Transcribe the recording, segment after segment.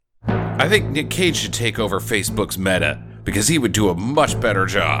I think Nick Cage should take over Facebook's Meta because he would do a much better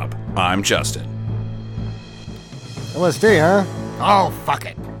job. I'm Justin. LSD, huh? Oh, fuck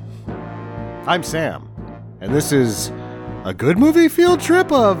it. I'm Sam, and this is a good movie field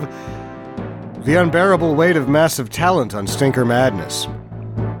trip of The Unbearable Weight of Massive Talent on Stinker Madness.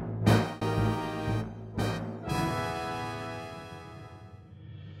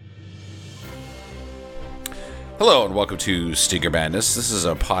 Hello and welcome to Stinker Madness. This is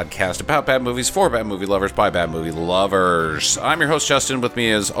a podcast about bad movies for bad movie lovers by bad movie lovers. I'm your host Justin. With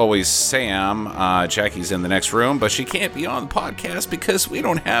me as always Sam. Jackie's in the next room, but she can't be on the podcast because we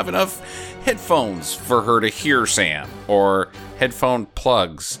don't have enough headphones for her to hear Sam, or headphone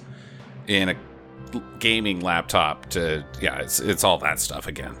plugs in a gaming laptop to, it's all that stuff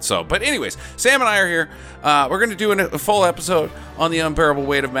again. So, but anyways, Sam and I are here. We're going to do a full episode on The Unbearable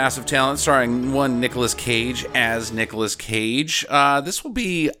Weight of Massive Talent, starring one Nicolas Cage as Nicolas Cage. This will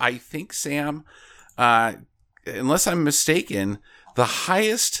be, I think, Sam, unless I'm mistaken, the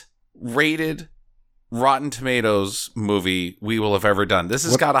highest rated Rotten Tomatoes movie we will have ever done. This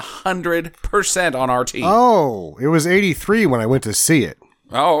has got 100% on RT. Oh, it was 83 when I went to see it.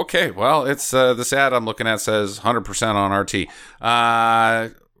 Oh, okay. Well, it's this ad I'm looking at says 100% on RT.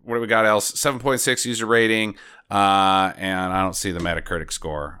 What do we got else? 7.6 user rating, and I don't see the Metacritic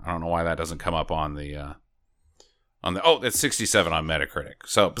score. I don't know why that doesn't come up on the it's 67 on Metacritic.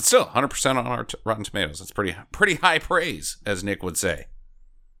 So, but still 100% on our Rotten Tomatoes. That's pretty high praise, as Nick would say.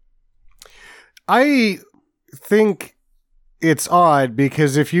 I think it's odd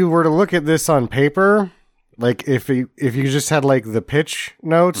because if you were to look at this on paper, like if you just had like the pitch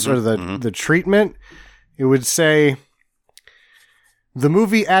notes or the treatment, it would say the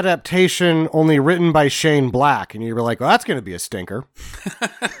movie adaptation only written by Shane Black, and you'd be like, well, that's going to be a stinker.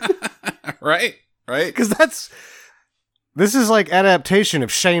 Right. Because this is like adaptation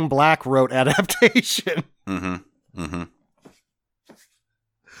if Shane Black wrote adaptation.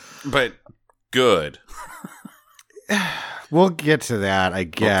 But good. We'll get to that, I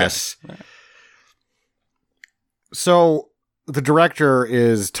guess. Okay. So the director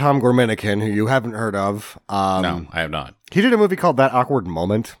is Tom Gorminekin, who you haven't heard of. No, I have not. He did a movie called That Awkward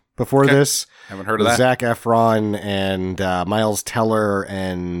Moment before this. Haven't heard of that. Zac Efron and Miles Teller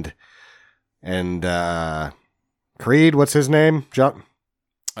and Creed. What's his name?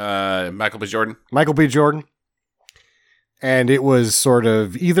 Michael B. Jordan. Michael B. Jordan. And it was sort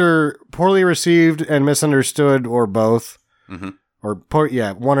of either poorly received and misunderstood, or both. Mm-hmm. Or,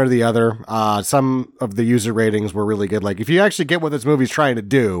 one or the other. Some of the user ratings were really good. Like, if you actually get what this movie's trying to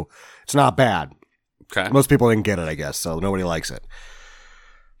do, it's not bad. Okay. Most people didn't get it, I guess, so nobody likes it.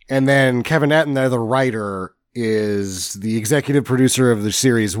 And then Kevin Attenborough, the writer, is the executive producer of the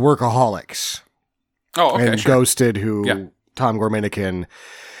series Workaholics. Oh, okay, and sure. Ghosted, who Tom Gorminekin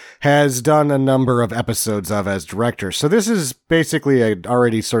has done a number of episodes of as director. So this is basically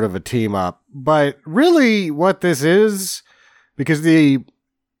already sort of a team up. But really what this is, because the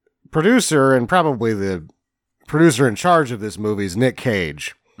producer and probably the producer in charge of this movie is Nick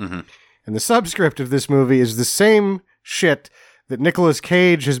Cage. Mm-hmm. And the subscript of this movie is the same shit that Nicolas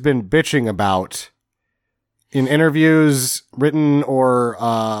Cage has been bitching about in interviews, written or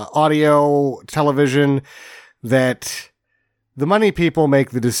audio, television, that the money people make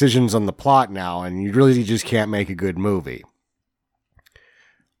the decisions on the plot now, and you really just can't make a good movie.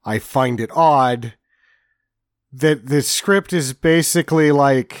 I find it odd that the script is basically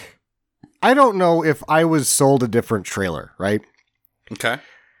like, I don't know if I was sold a different trailer, right? Okay.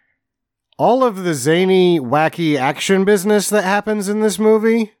 All of the zany, wacky action business that happens in this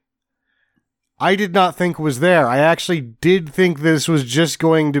movie, I did not think was there. I actually did think this was just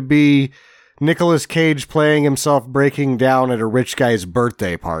going to be Nicolas Cage playing himself breaking down at a rich guy's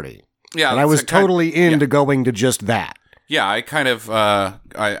birthday party. Yeah. And I was totally into going to just that. Yeah, I kind of,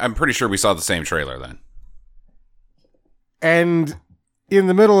 I'm pretty sure we saw the same trailer then. And in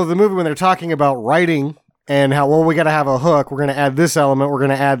the middle of the movie when they're talking about writing and how, well, we got to have a hook, we're going to add this element, we're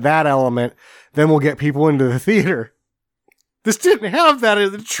going to add that element, then we'll get people into the theater. This didn't have that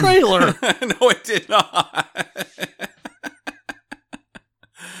in the trailer. No, it did not.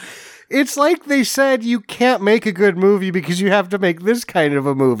 It's like they said you can't make a good movie because you have to make this kind of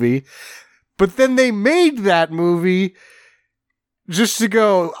a movie. But then they made that movie just to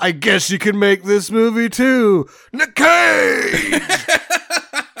go, I guess you can make this movie too. Nick Cage!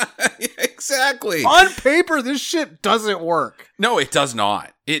 Exactly. On paper, this shit doesn't work. No, it does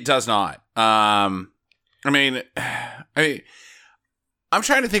not. It does not. I'm trying to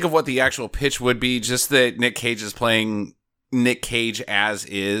think of what the actual pitch would be. Just that Nick Cage is playing Nick Cage as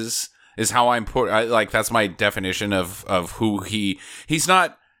is how I'm put. Like, that's my definition of who he's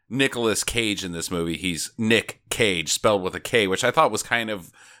not Nicolas Cage in this movie. He's Nick Cage, spelled with a K, which I thought was kind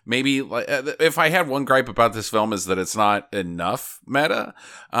of maybe, like, if I had one gripe about this film, is that it's not enough meta.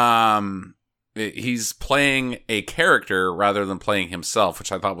 He's playing a character rather than playing himself,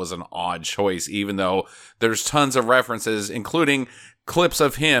 which I thought was an odd choice, even though there's tons of references, including clips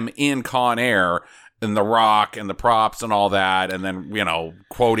of him in Con Air and The Rock and the props and all that, and then,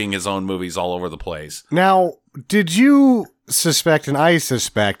 quoting his own movies all over the place. Now, did you suspect, and I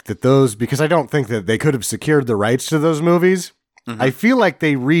suspect, that those, because I don't think that they could have secured the rights to those movies, I feel like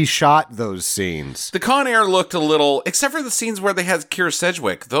they reshot those scenes. The Con Air looked a little, except for the scenes where they had Keira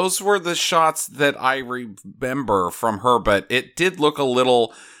Sedgwick, those were the shots that I remember from her, but it did look a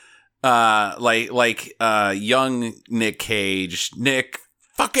little like young Nick Cage, Nick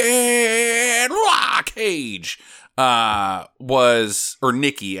fucking Cage, or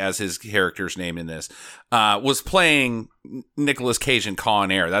Nicky as his character's name in this, was playing Nicolas Cage in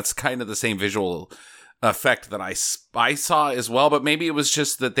Con Air. That's kind of the same visual effect that I saw as well, but maybe it was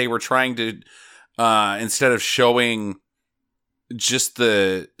just that they were trying to, instead of showing just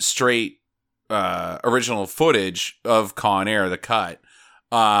the straight original footage of Con Air, the cut,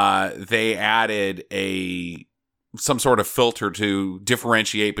 they added some sort of filter to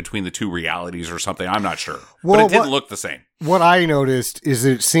differentiate between the two realities or something. I'm not sure. But it didn't look the same. What I noticed is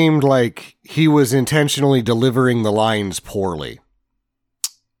it seemed like he was intentionally delivering the lines poorly.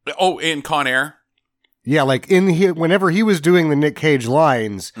 Oh, in Con Air? Yeah, like whenever he was doing the Nick Cage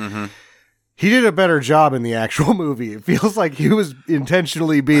lines, he did a better job in the actual movie. It feels like he was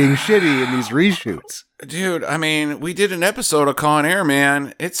intentionally being shitty in these reshoots. Dude, I mean, we did an episode of Con Air,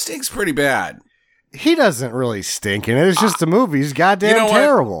 man. It stinks pretty bad. He doesn't really stink in it. It's just the movie's goddamn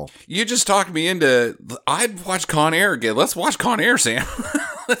terrible. You just talked me into, I'd watch Con Air again. Let's watch Con Air, Sam.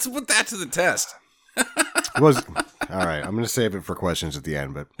 Let's put that to the test. All right, I'm going to save it for questions at the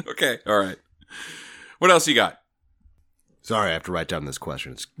end, but. Okay, all right. What else you got? Sorry, I have to write down this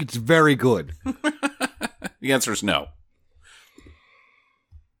question. It's very good. The answer is no.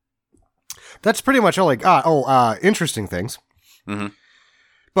 That's pretty much all I got. Interesting things.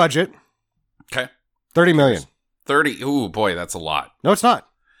 Budget. Okay. 30 million. 30. Ooh, boy, that's a lot. No, it's not.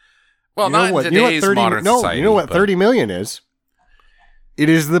 Well, not in today's modern society. You know what 30 million is? It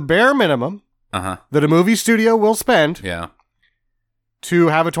is the bare minimum that a movie studio will spend to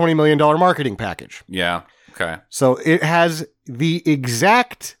have a $20 million marketing package. Yeah. Okay. So it has the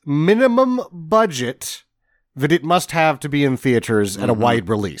exact minimum budget that it must have to be in theaters at a wide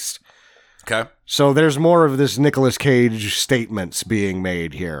release. Okay. So there's more of this Nicolas Cage statements being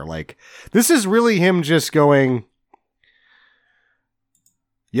made here. Like, this is really him just going,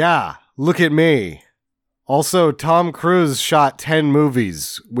 yeah, look at me. Also, Tom Cruise shot 10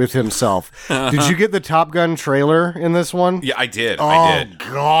 movies with himself. Did you get the Top Gun trailer in this one? Yeah, I did. Oh,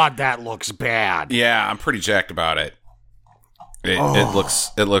 God, that looks bad. Yeah, I'm pretty jacked about it.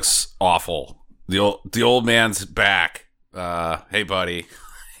 It looks awful. The old man's back. Hey, buddy.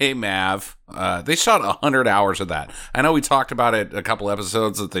 Hey, Mav. They shot 100 hours of that. I know we talked about it a couple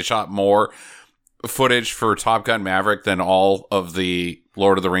episodes that they shot more footage for Top Gun Maverick than all of the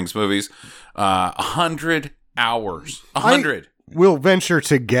Lord of the Rings movies. 100 hours. 100. I will venture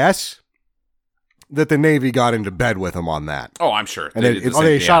to guess that the Navy got into bed with them on that. Oh, I'm sure. And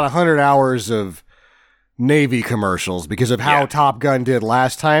they shot 100 hours of Navy commercials because of how Top Gun did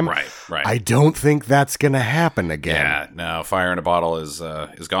last time. Right. I don't think that's going to happen again. Yeah, no, Fire in a Bottle is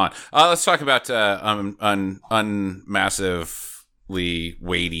gone. Let's talk about massively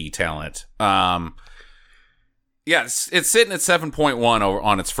weighty talent. Yeah, it's sitting at 7.1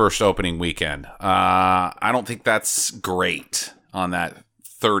 on its first opening weekend. I don't think that's great on that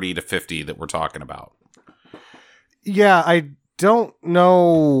 30 to 50 that we're talking about. Yeah, I don't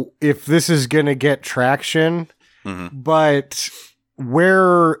know if this is going to get traction, but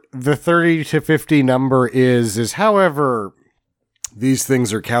where the 30 to 50 number is however these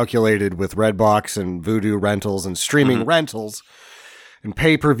things are calculated with Redbox and Vudu rentals and streaming rentals and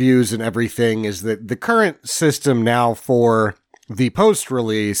pay-per-views and everything, is that the current system now for the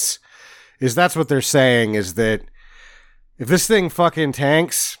post-release is that's what they're saying, is that if this thing fucking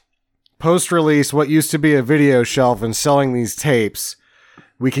tanks, post-release, what used to be a video shelf and selling these tapes,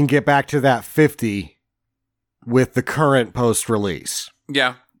 we can get back to that 50 with the current post-release.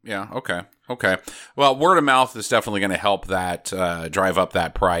 Yeah, okay. Well, word of mouth is definitely going to help that drive up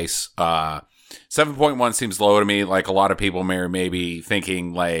that price. 7.1 seems low to me. Like, a lot of people may be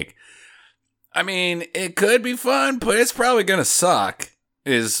thinking, like, I mean, it could be fun, but it's probably going to suck,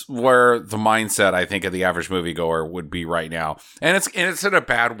 is where the mindset, I think, of the average moviegoer would be right now. And it's in a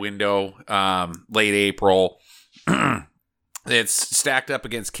bad window, late April. It's stacked up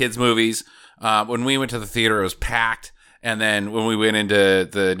against kids' movies. When we went to the theater, it was packed. And then when we went into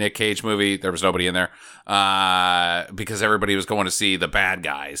the Nick Cage movie, there was nobody in there because everybody was going to see the bad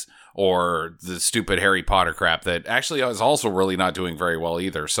guys or the stupid Harry Potter crap that actually is also really not doing very well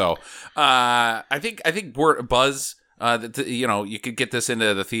either. So I think we're Buzz. You could get this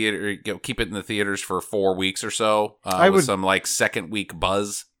into the theater, keep it in the theaters for 4 weeks or so with some like second week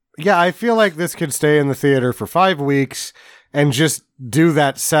buzz. Yeah, I feel like this could stay in the theater for 5 weeks and just do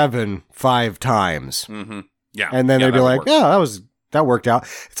that 5 times. Mm-hmm. Yeah, and then they'd be like, "Yeah, that worked out."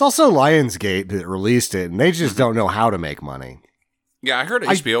 It's also Lionsgate that released it, and they just don't know how to make money. Yeah, I heard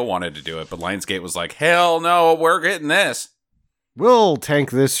HBO wanted to do it, but Lionsgate was like, "Hell no, we're getting this. We'll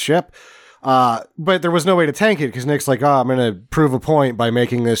tank this ship." But there was no way to tank it because Nick's like, "Oh, I'm going to prove a point by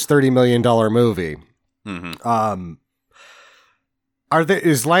making this $30 million movie." Mm-hmm.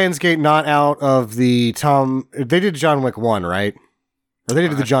 Is Lionsgate not out of the Tom? They did John Wick 1, right? Or they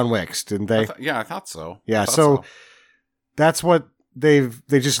did the John Wicks, didn't they? I thought so. Yeah, so that's what they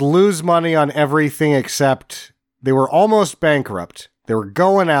just lose money on everything except they were almost bankrupt. They were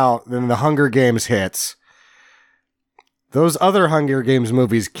going out, then the Hunger Games hits. Those other Hunger Games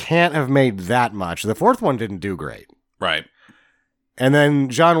movies can't have made that much. The fourth one didn't do great. Right. And then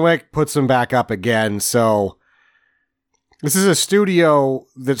John Wick puts them back up again, so this is a studio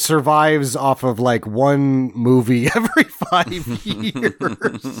that survives off of like one movie every 5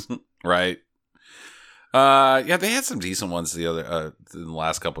 years. Right. Yeah, they had some decent ones in the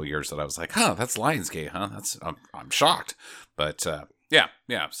last couple of years that I was like, "Huh, that's Lionsgate, huh?" I'm shocked. But yeah.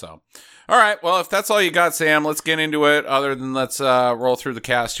 So, all right. Well, if that's all you got, Sam, let's get into it. Other than let's roll through the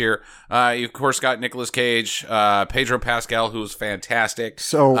cast here. You of course got Nicolas Cage, Pedro Pascal, who's fantastic.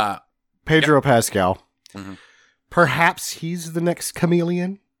 So Pedro Pascal. Mm-hmm. Perhaps he's the next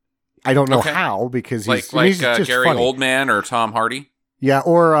Chameleon. I don't know how because he's he's just Gary funny. Oldman or Tom Hardy. Yeah,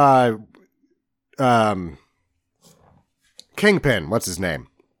 or Kingpin. What's his name?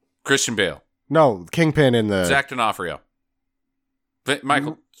 Christian Bale. No, Kingpin in the Zach D'Onofrio.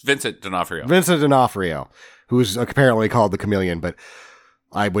 Vincent D'Onofrio. Vincent D'Onofrio, who's apparently called the Chameleon, but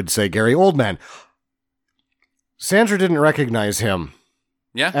I would say Gary Oldman. Sandra didn't recognize him.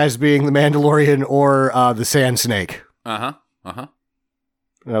 Yeah. As being the Mandalorian or the Sand Snake. Uh-huh. And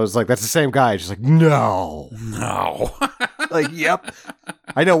I was like, that's the same guy. She's like, no. Like, yep.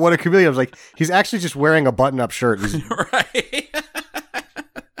 I know, what a chameleon. I was like, he's actually just wearing a button-up shirt. Right.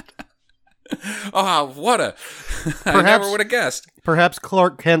 Oh, what a... I never would have guessed. Perhaps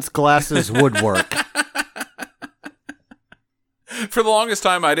Clark Kent's glasses would work. For the longest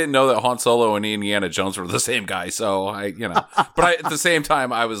time, I didn't know that Han Solo and Indiana Jones were the same guy. So but at the same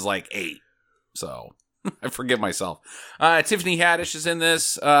time, I was like 8. So I forgive myself. Tiffany Haddish is in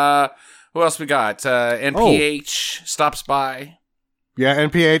this. Who else we got? NPH stops by. Yeah,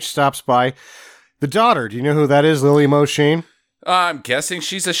 NPH stops by. The daughter, do you know who that is? Lily Mo Sheen? I'm guessing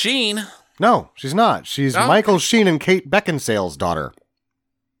she's a Sheen. No, she's not. She's Michael Sheen and Kate Beckinsale's daughter.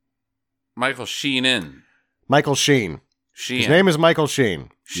 Michael Sheen. Michael Sheen. His name is Michael Sheen.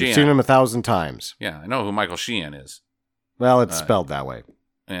 You've seen him 1,000 times. Yeah, I know who Michael Sheehan is. Well, it's spelled that way.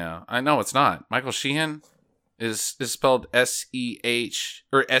 Yeah, I know it's not. Michael Sheehan is spelled S-E-H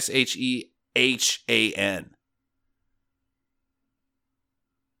or S-H-E-H-A-N.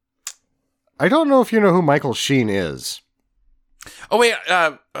 I don't know if you know who Michael Sheen is. Oh wait,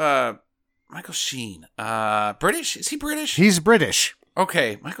 Michael Sheen. British? Is he British? He's British.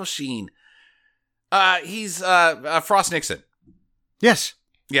 Okay, Michael Sheen. He's Frost Nixon. Yes.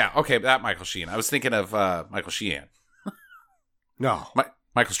 Yeah, okay, that Michael Sheen. I was thinking of Michael Sheehan. No.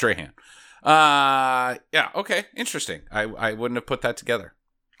 Michael Strahan. Yeah, okay, interesting. I wouldn't have put that together.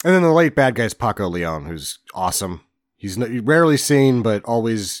 And then the late bad guy's Paco Leon, who's awesome. He's rarely seen, but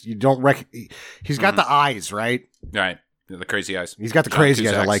always, you don't he's got the eyes, right? Right, the crazy eyes. He's got the crazy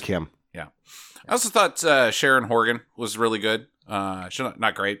eyes. I like him. Yeah. I also thought Sharon Horgan was really good. She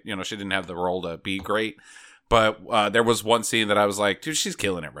not great. She didn't have the role to be great. But there was one scene that I was like, dude, she's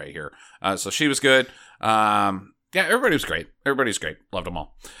killing it right here. So she was good. Yeah, everybody was great. Everybody's great. Loved them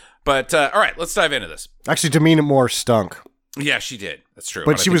all. But all right, let's dive into this. Actually, Demi Moore stunk. Yeah, she did. That's true.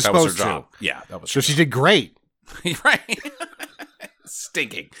 But she was supposed to. Yeah, that was. So she did great. Right.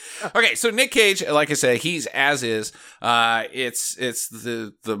 Stinking. Okay, so Nick Cage, like I said, he's as is. It's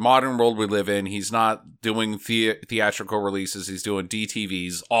the modern world we live in. He's not doing theatrical releases. He's doing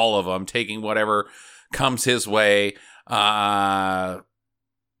DTVs, all of them, taking whatever comes his way.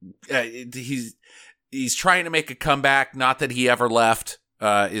 He's trying to make a comeback. Not that he ever left.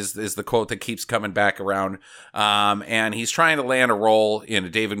 Is the quote that keeps coming back around. And he's trying to land a role in a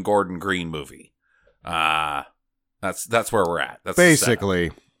David Gordon Green movie. That's where we're at. That's the setup.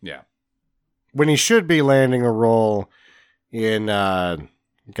 Basically. Yeah. When he should be landing a role in,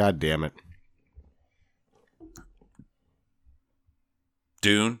 God damn it.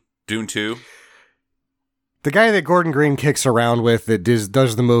 Dune 2. The guy that Gordon Green kicks around with that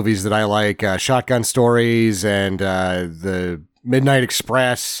does the movies that I like, Shotgun Stories and the Midnight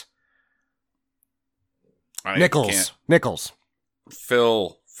Express. Nichols.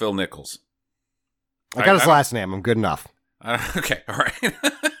 Phil Nichols. I got his last name. I'm good enough. Okay, all right.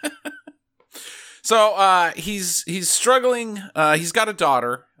 So he's struggling. He's got a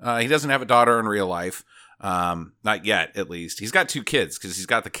daughter. He doesn't have a daughter in real not yet, at least. He's got 2 kids because he's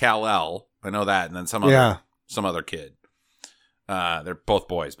got the Kal-El. I know that, and then some other kid. They're both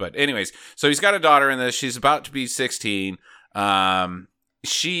boys, but anyways. So he's got a daughter in this. She's about to be 16.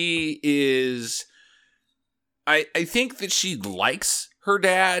 She is. I think that she likes her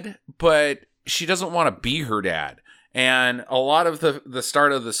dad, but she doesn't want to be her dad. And a lot of the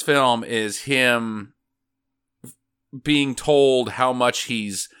start of this film is him being told how much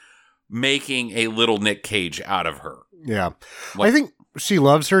he's making a little Nick Cage out of her. Yeah. I think she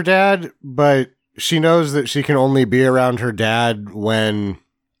loves her dad, but she knows that she can only be around her dad when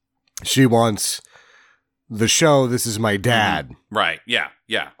she wants the show This Is My Dad. Right. Yeah.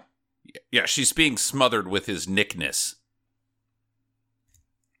 She's being smothered with his nickness.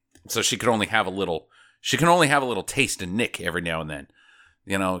 So she can only have a little taste of Nick every now and then.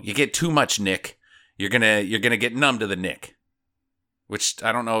 You know, you get too much Nick, you're gonna get numb to the Nick. Which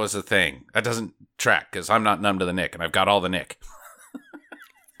I don't know is a thing. That doesn't track because I'm not numb to the Nick and I've got all the Nick.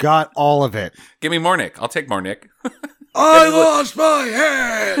 Got all of it. Give me more Nick. I'll take more Nick. I lost my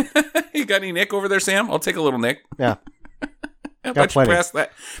head. You got any Nick over there, Sam? I'll take a little Nick. Yeah. How about you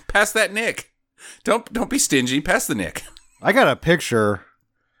pass that Nick? Don't be stingy. Pass the Nick. I got a picture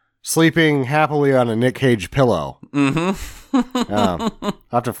sleeping happily on a Nick Cage pillow. Mm-hmm. I'll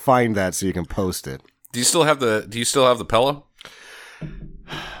have to find that so you can post it. Do you still have the pillow?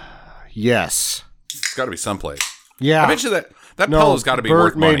 Yes. It's got to be someplace. Yeah. I bet you that pillow's got to be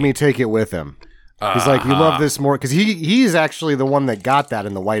worth money. Bert made me take it with him. He's like, you love this more because he's actually the one that got that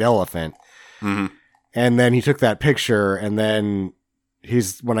in the White Elephant. Mm-hmm. And then he took that picture, and then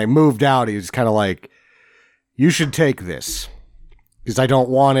when I moved out, he was kind of like, you should take this because I don't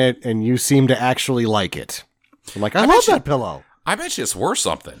want it, and you seem to actually like it. I'm like, I love that pillow. I bet you it's worth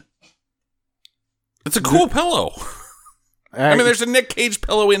something. It's a cool pillow. I mean, there's a Nick Cage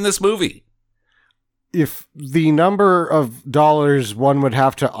pillow in this movie. If the number of dollars one would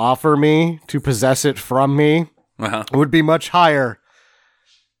have to offer me to possess it from me would be much higher.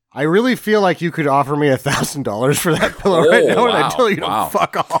 I really feel like you could offer me $1,000 for that pillow right now, and I'd tell you to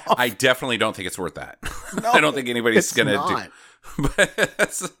fuck off. I definitely don't think it's worth that. No, I don't think anybody's going to do. But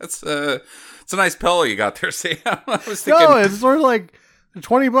it's a nice pillow you got there, Sam. I was thinking, no, it's sort of like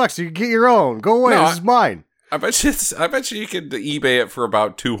 $20. You can get your own. Go away. This is mine. I bet you could eBay it for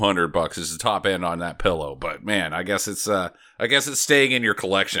about $200 is the top end on that pillow. But man, I guess it's staying in your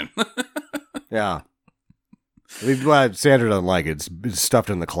collection. Yeah. I'm glad Sandra doesn't like it. It's stuffed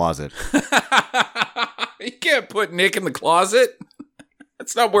in the closet. You can't put Nick in the closet.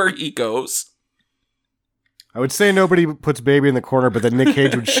 That's not where he goes. I would say nobody puts baby in the corner, but then Nick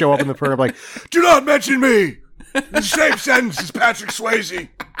Cage would show up in the corner like, do not mention me! The same sentence as Patrick Swayze.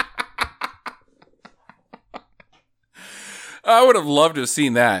 I would have loved to have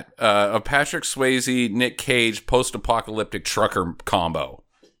seen that. A Patrick Swayze, Nick Cage, post-apocalyptic trucker combo.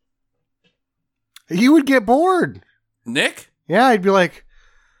 He would get bored. Nick? Yeah, I'd be like,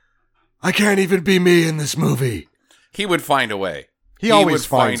 I can't even be me in this movie. He would find a way. He always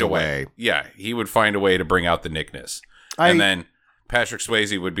finds a way. Yeah, he would find a way to bring out the Nickness. And then Patrick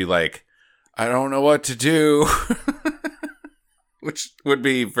Swayze would be like, I don't know what to do. Which would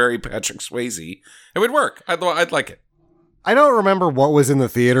be very Patrick Swayze. It would work. I'd like it. I don't remember what was in the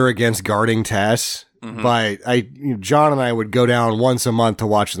theater against Guarding Tess. Mm-hmm. But John and I would go down once a month to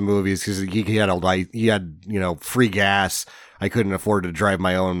watch the movies because he had free gas. I couldn't afford to drive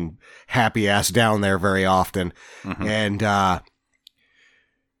my own happy ass down there very often, and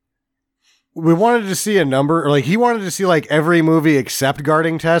we wanted to see a number. Like he wanted to see like every movie except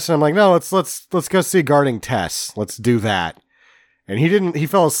Guarding Tess, and I'm like, no, let's go see Guarding Tess. Let's do that. And he didn't. He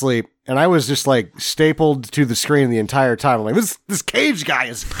fell asleep, and I was just like stapled to the screen the entire time. I'm like, this Cage guy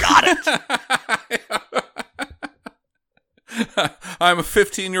has got it. I'm a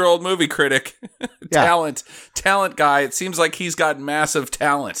 15-year-old movie critic. Talent guy. It seems like he's got massive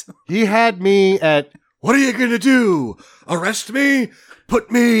talent. He had me at, what are you going to do? Arrest me?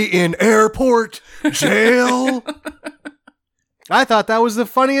 Put me in airport jail? I thought that was the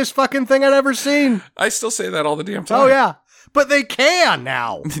funniest fucking thing I'd ever seen. I still say that all the damn time. Oh, yeah. But they can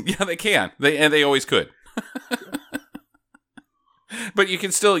now. Yeah, they can. They always could. But you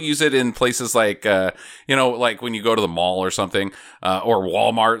can still use it in places like, like when you go to the mall or something, or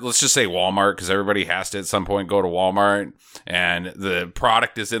Walmart. Let's just say Walmart, because everybody has to at some point go to Walmart, and the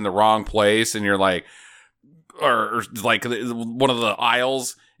product is in the wrong place, and you're like, or like one of the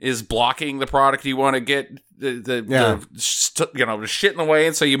aisles is blocking the product you want to get, the shit in the way,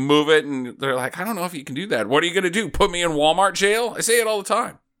 and so you move it, and they're like, I don't know if you can do that. What are you going to do? Put me in Walmart jail? I say it all the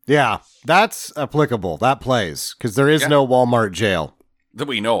time. Yeah, that's applicable. That plays, because there is no Walmart jail. That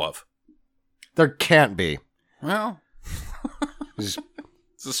we know of. There can't be. Well, it's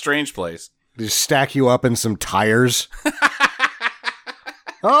a strange place. Just stack you up in some tires.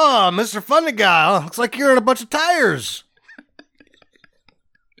 Oh, Mr. Funny Guy, looks like you're in a bunch of tires.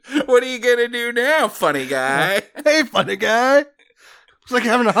 What are you going to do now, funny guy? Hey, funny guy. Looks like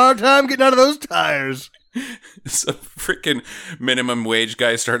you're having a hard time getting out of those tires. Some freaking minimum wage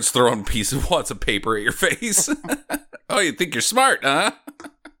guy starts throwing wads of paper at your face. Oh, you think you're smart, huh?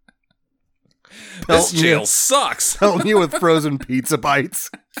 This jail sucks. Pelting you with frozen pizza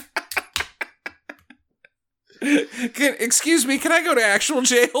bites. Excuse me, can I go to actual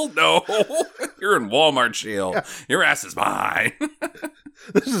jail? No. You're in Walmart jail. Yeah. Your ass is mine.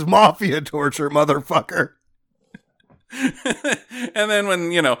 This is mafia torture, motherfucker. And then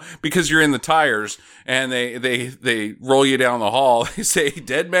when, because you're in the tires and they roll you down the hall, they say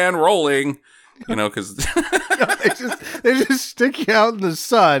dead man rolling, because they just stick you out in the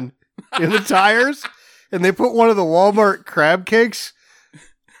sun in the tires, and they put one of the Walmart crab cakes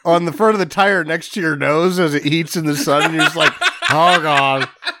on the front of the tire next to your nose as it heats in the sun, and you're just like, oh God,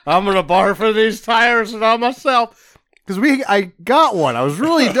 I'm going to barf for these tires and on myself. Because I got one. I was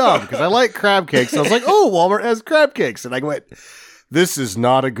really dumb because I like crab cakes. I was like, oh, Walmart has crab cakes. And I went, this is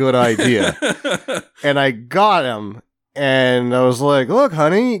not a good idea. And I got them. And I was like, look,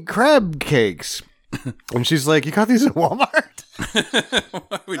 honey, crab cakes. And she's like, you got these at Walmart?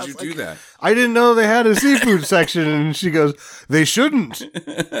 Why would you do that? I didn't know they had a seafood section. And she goes, they shouldn't.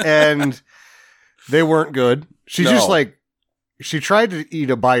 And they weren't good. She just she tried to eat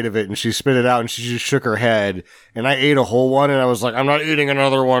a bite of it and she spit it out and she just shook her head, and I ate a whole one and I was like, I'm not eating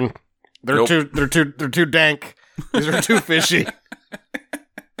another one. They're too dank. These are too fishy.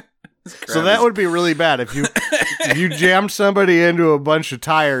 So that would be really bad if you jammed somebody into a bunch of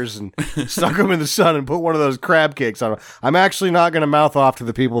tires and stuck them in the sun and put one of those crab cakes on them. I'm actually not going to mouth off to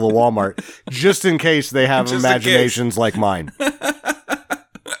the people of the Walmart just in case they have imaginations like mine.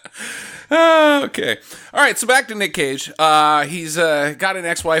 Okay. All right. So back to Nick Cage. He's got an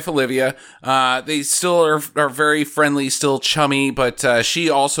ex-wife, Olivia. They still are very friendly, still chummy, but she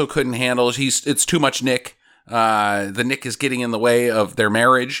also couldn't handle. It's too much Nick. The Nick is getting in the way of their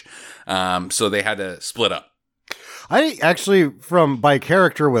marriage. So they had to split up. I actually, by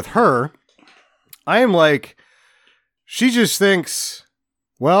character with her, I am like, she just thinks,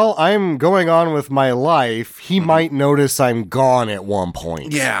 well, I'm going on with my life. He might notice I'm gone at one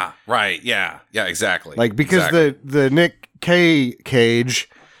point. Yeah, right. Yeah, exactly. Like, because the Nick Cage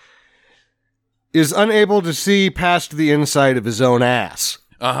is unable to see past the inside of his own ass.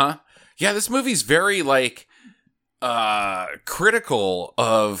 Uh-huh. Yeah, this movie's very, critical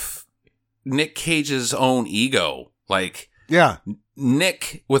of Nick Cage's own ego. Like, yeah,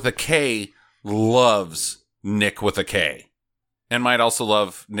 Nick with a K loves Nick with a K. And might also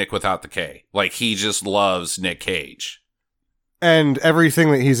love Nick without the K. Like, he just loves Nick Cage. And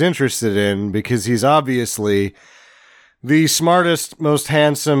everything that he's interested in, because he's obviously the smartest, most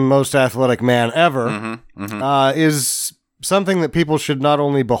handsome, most athletic man ever, is something that people should not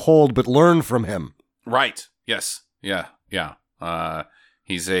only behold, but learn from him. Right. Yes. Yeah.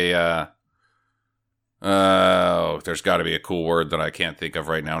 He's a... there's got to be a cool word that I can't think of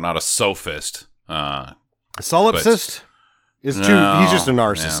right now. Not a sophist. A solipsist? He's just a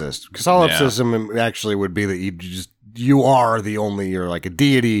narcissist. Yeah. Solipsism actually would be that you're like a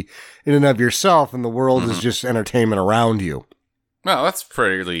deity in and of yourself, and the world is just entertainment around you. Well, that's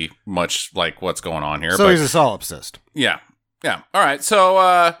pretty much like what's going on here. So he's a solipsist. Yeah. All right.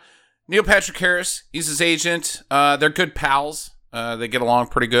 So Neil Patrick Harris, he's his agent. They're good pals. They get along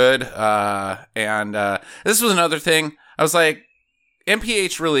pretty good. And this was another thing. I was like,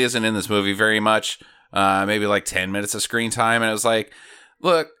 NPH really isn't in this movie very much. Maybe like 10 minutes of screen time. And I was like,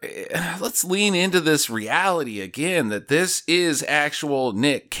 look, let's lean into this reality again, that this is actual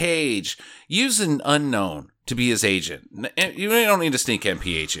Nick Cage. Use an unknown to be his agent. You don't need to sneak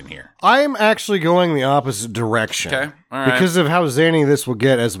NPH in here. I'm actually going the opposite direction. Okay. All right. Because of how zany this will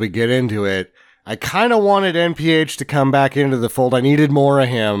get as we get into it. I kind of wanted NPH to come back into the fold. I needed more of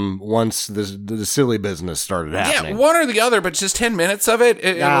him once the silly business started happening. Yeah, one or the other, but just 10 minutes of it,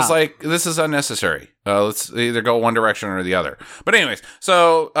 it was like, this is unnecessary. Let's either go one direction or the other. But anyways,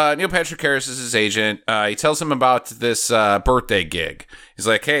 so Neil Patrick Harris is his agent. He tells him about this birthday gig. He's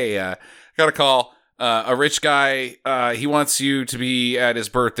like, hey, got a call. A rich guy, he wants you to be at his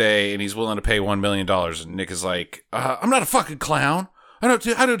birthday, and he's willing to pay $1 million. And Nick is like, I'm not a fucking clown. I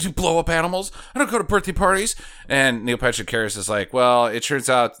don't do blow up animals. I don't go to birthday parties. And Neil Patrick Harris is like, well, it turns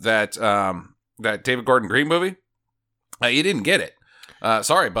out that that David Gordon Green movie, you didn't get it.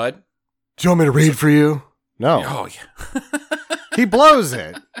 Sorry, bud. Do you want me to read for you? No. Oh yeah. He blows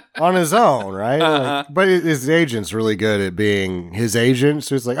it on his own, right? Like, but his agent's really good at being his agent.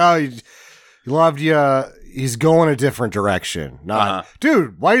 So it's like, oh, he loved you. He's going a different direction. Not,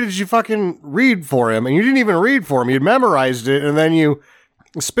 dude, why did you fucking read for him? And you didn't even read for him. You memorized it, and then you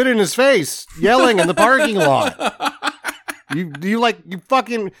spit in his face, yelling in the parking lot. You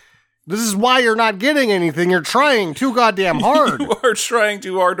fucking... This is why you're not getting anything. You're trying too goddamn hard. You are trying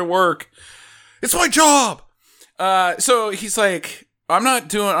too hard to work. It's my job. So he's like, I'm not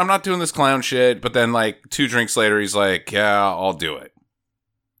doing this clown shit. But then like 2 drinks later, he's like, yeah, I'll do it.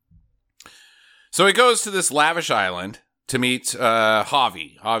 So he goes to this lavish island to meet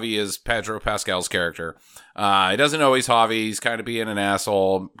Javi. Javi is Pedro Pascal's character. He doesn't know he's Javi. He's kind of being an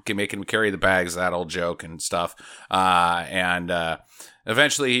asshole, making him carry the bags, that old joke and stuff. And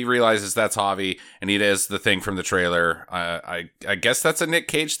eventually he realizes that's Javi, and he does the thing from the trailer. I guess that's a Nick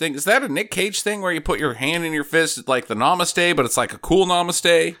Cage thing. Is that a Nick Cage thing where you put your hand in your fist like the namaste, but it's like a cool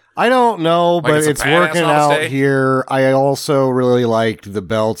namaste? I don't know, like but it's working out here. I also really liked the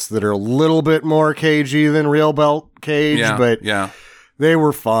belts that are a little bit more cagey than real belt cage, but they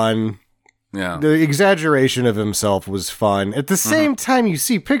were fun. Yeah. The exaggeration of himself was fun. At the same time, you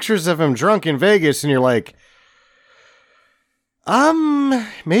see pictures of him drunk in Vegas, and you're like,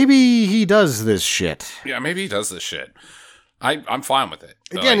 maybe he does this shit. Yeah, maybe he does this shit. I'm fine with it.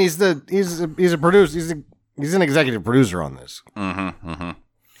 Again, he's a producer. He's an executive producer on this.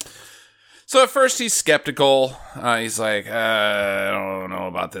 So at first he's skeptical. He's like, I don't know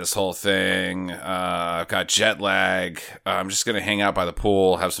about this whole thing. I've got jet lag. I'm just going to hang out by the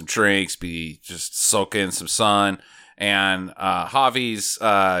pool, have some drinks, just soak in some sun. And Javi's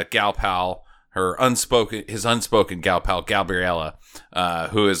gal pal, his unspoken gal pal, Gabriella,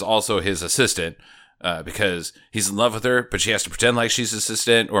 who is also his assistant, because he's in love with her, but she has to pretend like she's his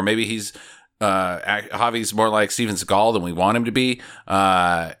assistant, or maybe Javi's more like Steven Seagal than we want him to be.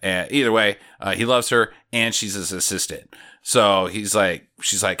 And either way, he loves her and she's his assistant. So she's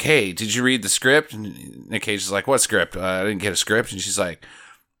like, hey, did you read the script? And Nick Cage is like, what script? I didn't get a script. And she's like,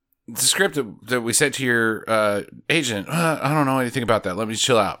 the script that we sent to your agent, I don't know anything about that. Let me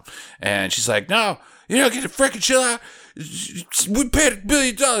chill out. And she's like, no, you don't get to freaking chill out. We paid $1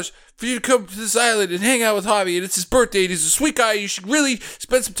 billion for you to come to this island and hang out with Javi, and it's his birthday, and he's a sweet guy. You should really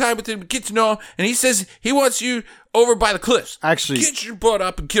spend some time with him and get to know him. And he says he wants you over by the cliffs. Actually, get your butt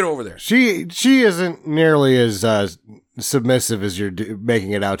up and get over there. She isn't nearly as submissive as you're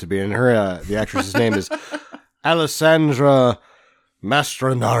making it out to be. And her the actress's name is Alessandra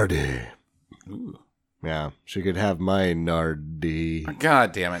Mastronardi. Ooh. Yeah, she could have my Nardi.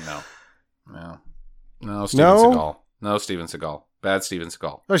 God damn it, no, Steven Seagal. No, Steven Seagal. Bad Steven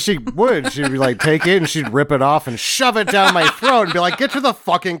Seagal. Well, she would. She'd be like, take it, and she'd rip it off and shove it down my throat and be like, get to the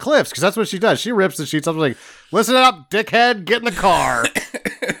fucking cliffs, because that's what she does. She rips the sheets up and like, listen up, dickhead, get in the car.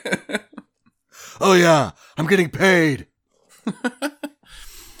 Oh, yeah, I'm getting paid.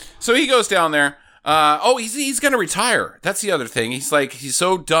 So he goes down there. He's going to retire. That's the other thing. He's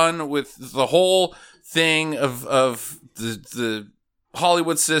so done with the whole thing of the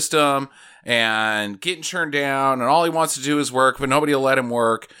Hollywood system and getting turned down, and all he wants to do is work, but nobody will let him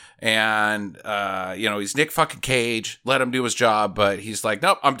work. And he's Nick fucking Cage. Let him do his job, but he's like,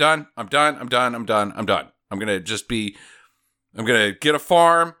 nope, I'm done. I'm gonna get a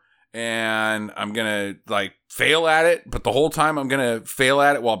farm, and I'm gonna like fail at it. But the whole time I'm gonna fail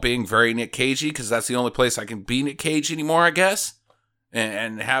at it while being very Nick Cagey, because that's the only place I can be Nick Cage anymore, I guess.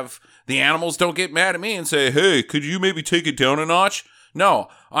 And have the animals don't get mad at me and say, hey, could you maybe take it down a notch? No,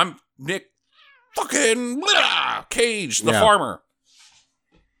 I'm Nick fucking Cage, the farmer.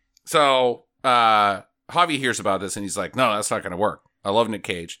 So Javi hears about this and he's like, no, that's not going to work. I love Nick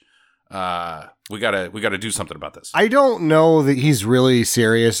Cage. We gotta do something about this. I don't know that he's really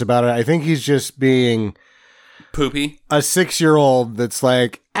serious about it. I think he's just being poopy. A 6-year-old that's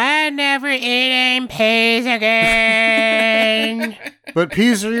like, I'm never eating peas again. But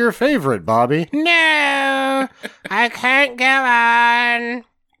peas are your favorite, Bobby. No, I can't go on.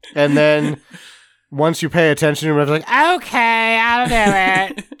 And then once you pay attention to him, it's like, okay, I'll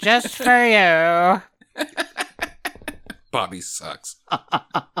do it. Just for you. Bobby sucks.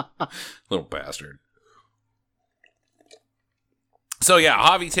 Little bastard. So yeah,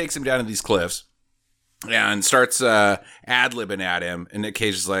 Javi takes him down to these cliffs and starts ad-libbing at him. And Nick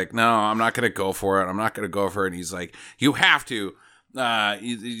Cage is like, no, I'm not going to go for it. I'm not going to go for it. And he's like, you have to.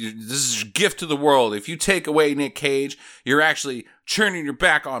 This is a gift to the world. If you take away Nick Cage, you're actually turning your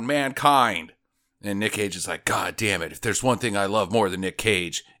back on mankind. And Nick Cage is like, God damn it. If there's one thing I love more than Nick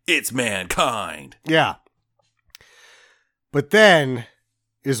Cage, it's mankind. Yeah. But then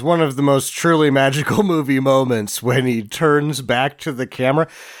is one of the most truly magical movie moments when he turns back to the camera.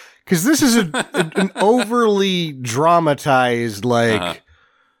 Because this is an overly dramatized, like,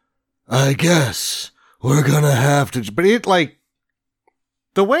 I guess we're going to have to. But it, like,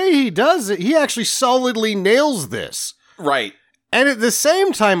 the way he does it, he actually solidly nails this. Right. And at the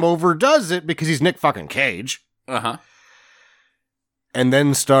same time overdoes it because he's Nick fucking Cage. Uh-huh. And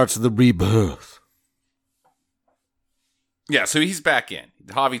then starts the rebirth. Yeah, so he's back in.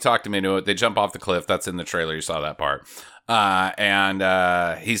 Javi talked him into it. They jump off the cliff. That's in the trailer. You saw that part.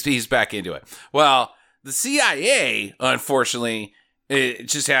 And he's back into it. Well, the CIA, unfortunately, it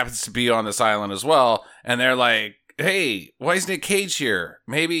just happens to be on this island as well. And they're like, hey, why is Nick Cage here?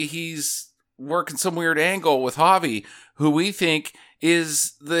 Maybe he's working some weird angle with Javi, who we think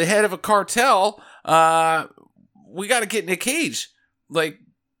is the head of a cartel. We got to get Nick Cage. Like,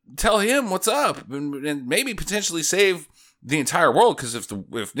 tell him what's up and maybe potentially save the entire world. Because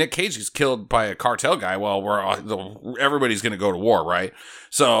if Nick Cage is killed by a cartel guy, well, everybody's going to go to war, right?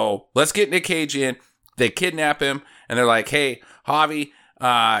 So let's get Nick Cage in. They kidnap him and they're like, hey, Javi,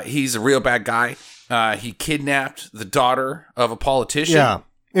 he's a real bad guy. He kidnapped the daughter of a politician. Yeah.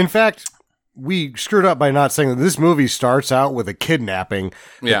 In fact, we screwed up by not saying that this movie starts out with a kidnapping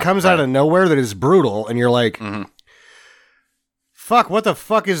that comes out of nowhere that is brutal, and you're like, fuck, what the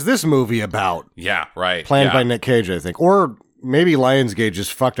fuck is this movie about? Yeah, right. Planned by Nick Cage, I think. Or maybe Lionsgate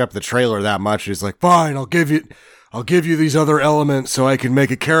just fucked up the trailer that much. He's like, fine, I'll give you these other elements so I can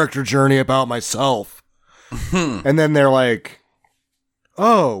make a character journey about myself. And then they're like,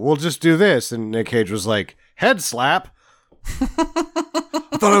 oh, we'll just do this. And Nick Cage was like, head slap.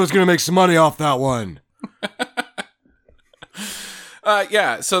 I thought I was going to make some money off that one.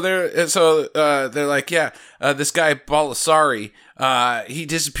 So they're like, this guy Balasari, he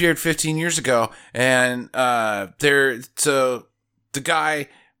disappeared 15 years ago, and the guy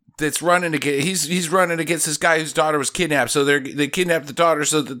that's running against he's running against this guy whose daughter was kidnapped. So they kidnapped the daughter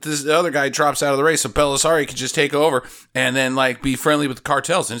so that this other guy drops out of the race, so Balasari can just take over and then like be friendly with the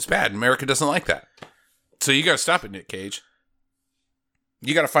cartels, and it's bad. America doesn't like that. So you got to stop it, Nick Cage.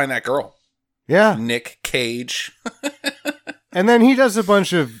 You got to find that girl. Yeah. Nick Cage. And then he does a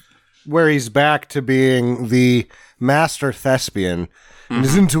bunch of where he's back to being the master thespian. And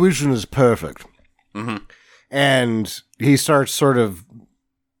his intuition is perfect. And he starts sort of,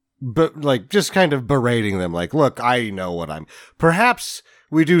 just kind of berating them. Like, look, I know what perhaps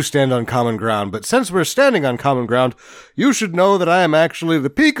we do stand on common ground, but since we're standing on common ground, you should know that I am actually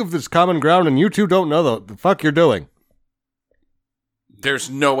the peak of this common ground, and you two don't know the fuck you're doing.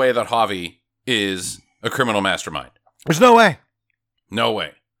 There's no way that Javi is a criminal mastermind. There's no way. No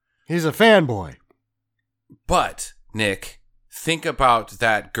way. He's a fanboy. But, Nick, think about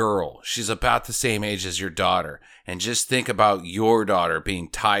that girl. She's about the same age as your daughter. And just think about your daughter being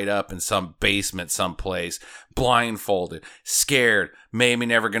tied up in some basement someplace, blindfolded, scared, maybe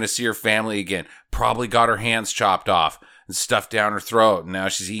never going to see her family again, probably got her hands chopped off and stuffed down her throat, and now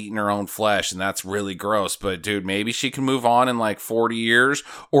she's eating her own flesh, and that's really gross. But, dude, maybe she can move on in like 40 years,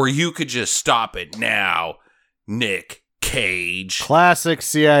 or you could just stop it now, Nick Cage. Classic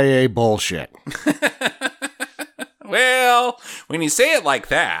CIA bullshit. Well, when you say it like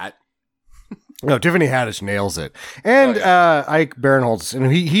that. No, Tiffany Haddish nails it. And Ike Barinholtz,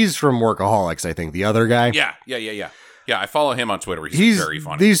 and he's from Workaholics, I think, the other guy. Yeah. Yeah, I follow him on Twitter. He's very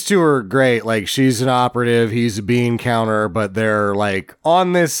funny. These two are great. Like, she's an operative, he's a bean counter, but they're, like,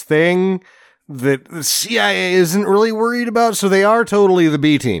 on this thing that the CIA isn't really worried about, so they are totally the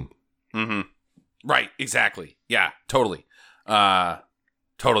B team. Mm-hmm. Right, exactly. Yeah, totally.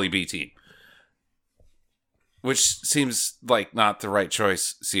 Totally B team. Which seems like not the right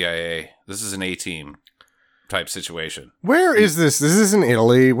choice, CIA. This is an A team type situation. Where is this? This is in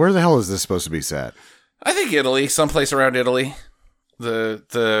Italy. Where the hell is this supposed to be set? I think Italy, someplace around Italy. The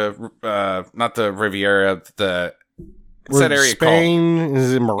not the Riviera, the that area Spain, called?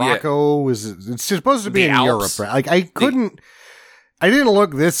 Is it Morocco? Yeah. It's supposed to be in Alps. Europe, right? Like I didn't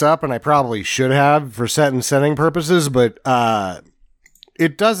look this up, and I probably should have for set and setting purposes, but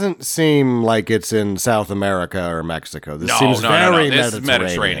it doesn't seem like it's in South America or Mexico. This No, seems no, very This is Mediterranean.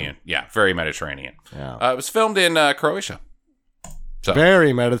 Mediterranean. Yeah, very Mediterranean. Yeah. It was filmed in Croatia. So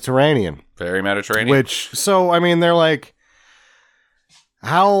Very Mediterranean. very Mediterranean. I mean, they're like,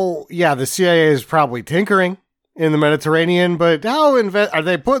 the CIA is probably tinkering in the Mediterranean, but are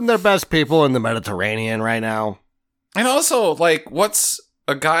they putting their best people in the Mediterranean right now? And also, like, what's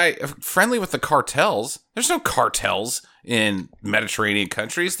a guy friendly with the cartels? There's no cartels in Mediterranean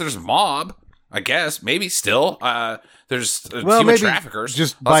countries. There's mob, I guess. Maybe still. There's human traffickers.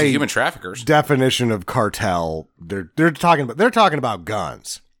 Just lots by of human traffickers. Definition of cartel, they're talking about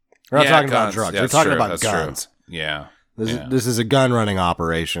guns. They're not talking about drugs. They're talking about guns. True. Yeah. This is a gun running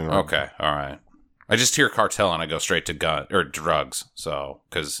operation. Okay. All right. I just hear cartel and I go straight to gun or drugs. So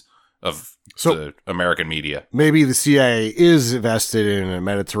because of the American media. Maybe the CIA is vested in a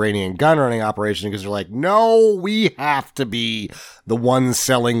Mediterranean gun running operation because they're like, no, we have to be the ones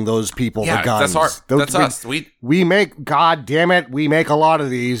selling those people the guns. That's us. We make, God damn it, we make a lot of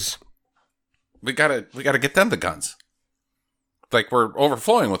these. We gotta get them the guns. Like we're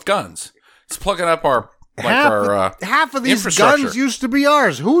overflowing with guns. It's plugging up our half of these guns used to be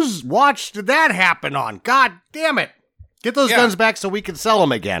ours. Whose watch did that happen on? God damn it! Get those guns back so we can sell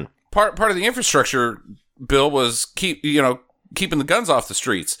them again. Part of the infrastructure bill was keeping the guns off the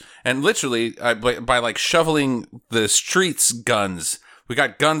streets, and literally by like shoveling the streets guns, we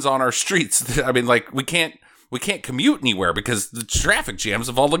got guns on our streets. I mean, like we can't commute anywhere because the traffic jams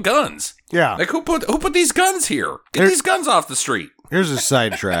of all the guns. Yeah, like who put these guns here? Get these guns off the street. Here's a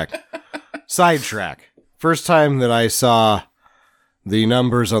sidetrack. First time that I saw the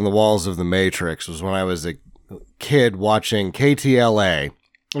numbers on the walls of the Matrix was when I was a kid watching KTLA.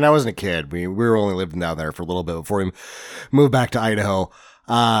 And I wasn't a kid. We were only living down there for a little bit before we moved back to Idaho.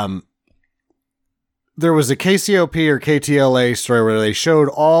 There was a KCOP or KTLA story where they showed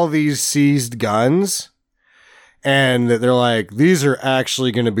all these seized guns. And they're like, these are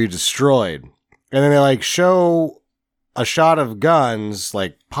actually going to be destroyed. And then they like show a shot of guns,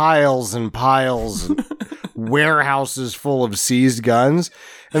 like piles and piles, and warehouses full of seized guns.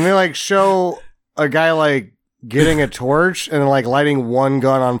 And they like show a guy like getting a torch and like lighting one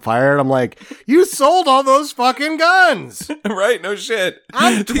gun on fire. And I'm like, you sold all those fucking guns. Right? No shit.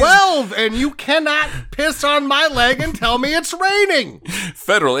 I'm 12 and you cannot piss on my leg and tell me it's raining.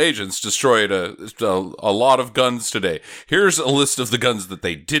 Federal agents destroyed a lot of guns today. Here's a list of the guns that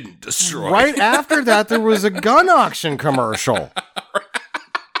they didn't destroy. Right after that, there was a gun auction commercial.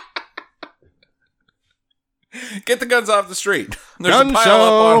 Get the guns off the streat. There's gun a pile show.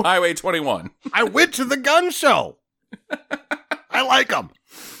 up on Highway 21. I went to the gun show. I like them.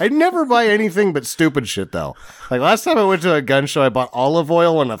 I never buy anything but stupid shit, though. Like last time I went to a gun show, I bought olive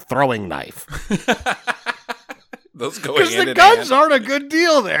oil and a throwing knife. Those go because the guns aren't a good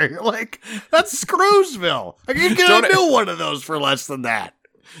deal there. You're like, that's Screwsville. I can get a new one of those for less than that.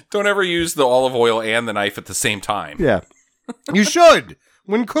 Don't ever use the olive oil and the knife at the same time. Yeah. You should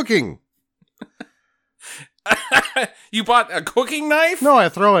when cooking. You bought a cooking knife? No, a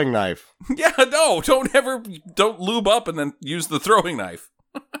throwing knife. Yeah, no, don't lube up and then use the throwing knife.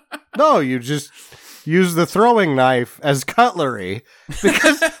 No, you just use the throwing knife as cutlery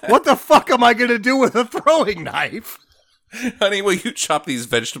because what the fuck am I going to do with a throwing knife? Honey, will you chop these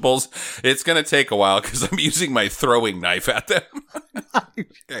vegetables? It's going to take a while because I'm using my throwing knife at them.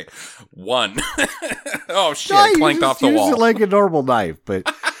 Okay, one. Oh, shit, I clanked off the wall. Use it like a normal knife,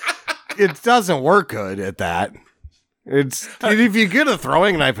 but it doesn't work good at that. If you get a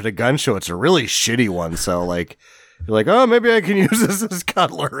throwing knife at a gun show, it's a really shitty one. So like, you're like, oh, maybe I can use this as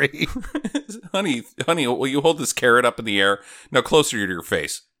cutlery. honey, will you hold this carrot up in the air? No, closer to your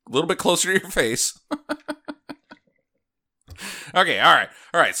face. A little bit closer to your face. Okay, all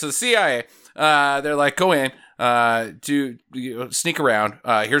right. So the CIA, they're like, go in, sneak around.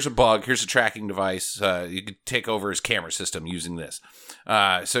 Here's a bug. Here's a tracking device. You could take over his camera system using this.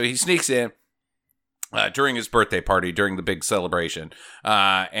 So he sneaks in during his birthday party, during the big celebration,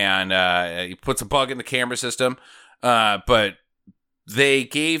 and he puts a bug in the camera system. But they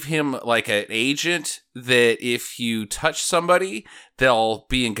gave him like an agent that if you touch somebody, they'll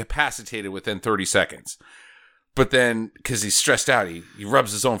be incapacitated within 30 seconds. But then, because he's stressed out, he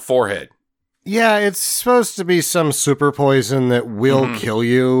rubs his own forehead. Yeah, it's supposed to be some super poison that will kill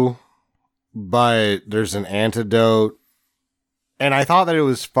you, but there's an antidote. And I thought that it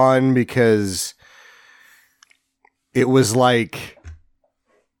was fun because it was like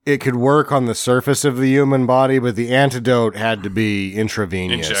it could work on the surface of the human body, but the antidote had to be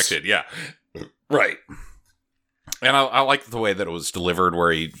intravenous. Injected, yeah. Right. And I like the way that it was delivered,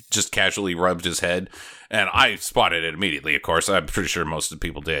 where he just casually rubbed his head. And I spotted it immediately, of course. I'm pretty sure most of the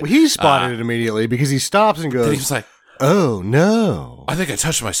people did. Well, he spotted it immediately because he stops and goes, and he was like, "Oh, no. I think I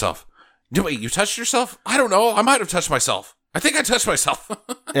touched myself." No, wait, you touched yourself? I don't know. I might have touched myself. I think I touched myself.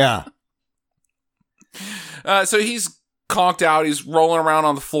 Yeah. So he's conked out. He's rolling around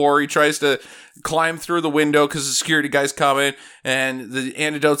on the floor. He tries to climb through the window because the security guy's coming, and the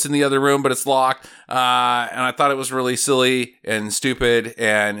antidote's in the other room, but it's locked. And I thought it was really silly and stupid.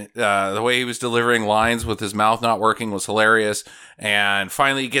 And the way he was delivering lines with his mouth not working was hilarious. And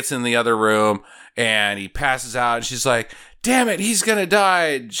finally, he gets in the other room and he passes out. And she's like, "Damn it, he's gonna die."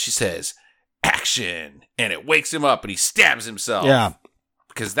 And she says, "Action!" And it wakes him up, and he stabs himself. Yeah.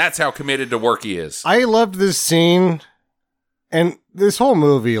 Because that's how committed to work he is. I loved this scene. And this whole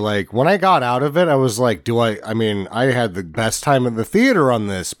movie, like, when I got out of it, I was like, I had the best time in the theater on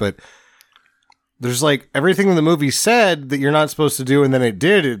this, but there's, like, everything in the movie said that you're not supposed to do, and then it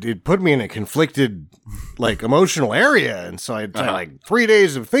did. It put me in a conflicted, like, emotional area. And so I had, like, 3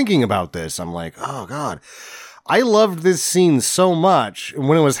 days of thinking about this. I'm like, oh, God. I loved this scene so much. And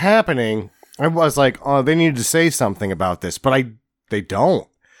when it was happening, I was like, oh, they needed to say something about this. But they don't.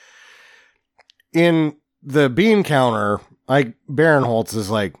 In the bean counter, like, Barinholtz is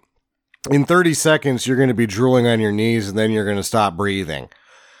like, in 30 seconds, you're going to be drooling on your knees and then you're going to stop breathing.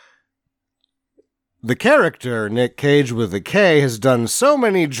 The character, Nick Cage with a K, has done so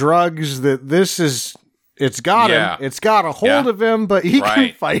many drugs that it's got him. It's got a hold of him, but he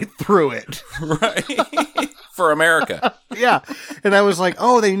can fight through it. Right. For America. Yeah. And I was like,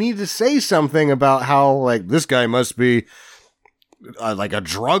 oh, they need to say something about how, like, this guy must be like a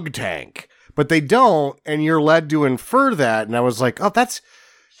drug tank. But they don't, and you're led to infer that. And I was like, oh, that's,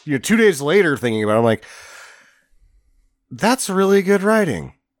 2 days later thinking about it, I'm like, that's really good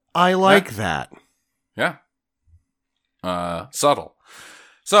writing. I like that. Yeah. Subtle.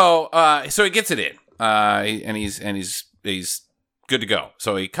 So he gets it in, and he's good to go.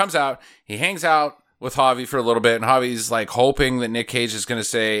 So he comes out, he hangs out with Javi for a little bit, and Javi's like hoping that Nick Cage is going to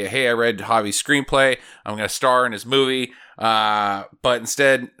say, "Hey, I read Javi's screenplay. I'm going to star in his movie." But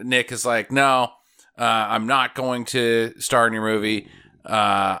instead, Nick is like, "No, I'm not going to star in your movie.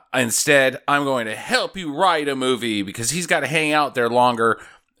 Instead, I'm going to help you write a movie," because he's got to hang out there longer.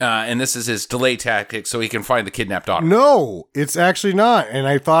 And this is his delay tactic so he can find the kidnapped daughter. No, it's actually not. And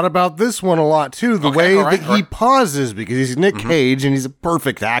I thought about this one a lot too. The way that he pauses, because he's Nick Cage and he's a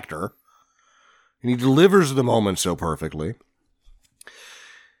perfect actor. And he delivers the moment so perfectly.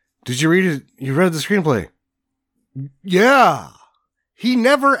 Did you read it? You read the screenplay? Yeah. He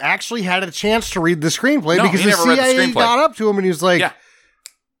never actually had a chance to read the screenplay because the CIA got up to him and he was like,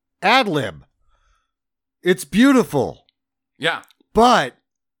 ad lib. It's beautiful. Yeah. But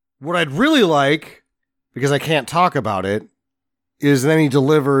what I'd really like, because I can't talk about it, is then he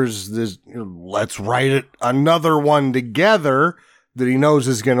delivers this, let's write another one together that he knows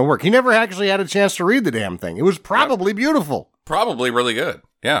is going to work. He never actually had a chance to read the damn thing. It was probably beautiful. Probably really good.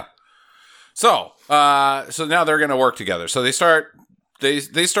 Yeah. So now they're going to work together. So they start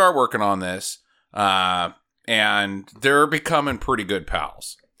working on this, and they're becoming pretty good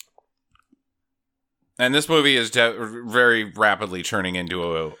pals. And this movie is very rapidly turning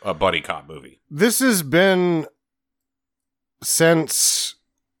into a buddy cop movie. This has been since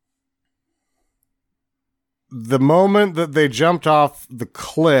the moment that they jumped off the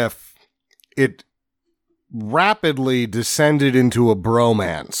cliff, it rapidly descended into a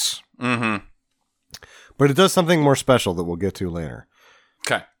bromance. Mm-hmm. But it does something more special that we'll get to later.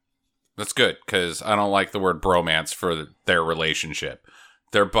 Okay. That's good, because I don't like the word bromance for their relationship.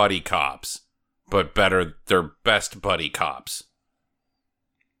 They're buddy cops, but they're best buddy cops.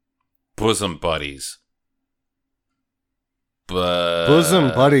 Bosom buddies. Bosom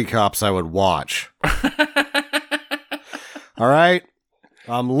buddy cops I would watch. All right.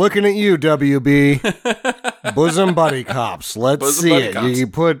 I'm looking at you, WB. Bosom buddy cops. Let's see it. Cops.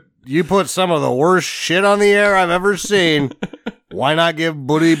 You put some of the worst shit on the air I've ever seen. Why not give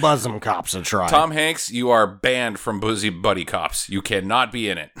bosom cops a try? Tom Hanks, you are banned from buddy cops. You cannot be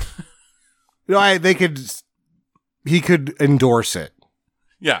in it. He could endorse it.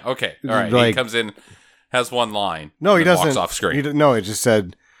 Yeah, okay. All right. He comes in, has one line. No, he doesn't. Walks off screen. It just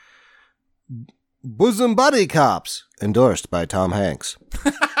said, Bosom Buddy Cops, endorsed by Tom Hanks.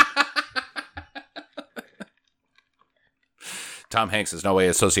 Tom Hanks is no way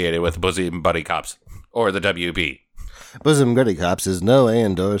associated with Bosom Buddy Cops or the WB. Bosom Buddy Cops is no way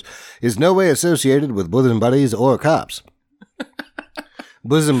associated with Bosom Buddies or Cops.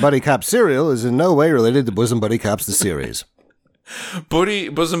 Bosom Buddy Cop cereal is in no way related to Bosom Buddy Cops the series.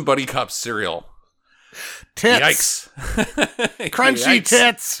 Bosom Buddy Cop cereal. Tits. Yikes. Crunchy Yikes.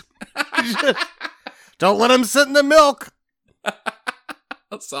 tits. Don't let them sit in the milk.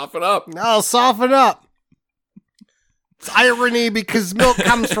 Let's soften up. I'll soften up. It's irony because milk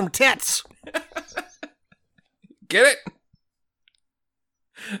comes from tits. Get it?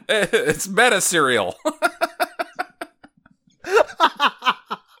 It's meta cereal.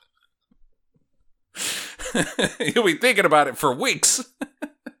 You'll be thinking about it for weeks.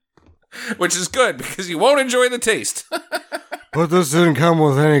 Which is good because you won't enjoy the taste. But this didn't come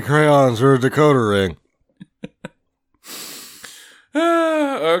with any crayons or a decoder ring.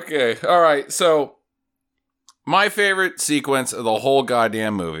 Okay. All right. So, my favorite sequence of the whole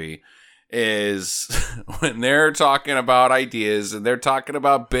goddamn movie is when they're talking about ideas and they're talking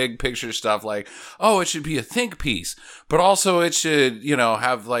about big picture stuff like, oh, it should be a think piece, but also it should,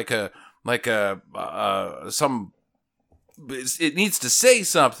 have it needs to say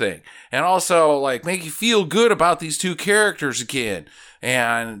something and also like make you feel good about these two characters again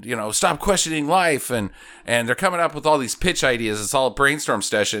and, stop questioning life. And they're coming up with all these pitch ideas. It's all a brainstorm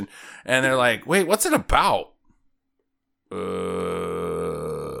session. And they're like, wait, what's it about?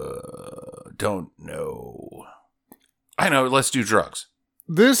 Don't know. I know. Let's do drugs.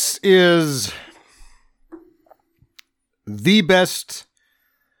 This is the best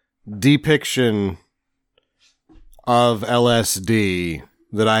depiction of LSD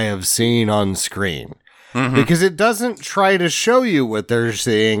that I have seen on screen. Mm-hmm. Because it doesn't try to show you what they're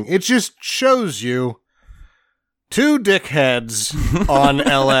seeing. It just shows you two dickheads on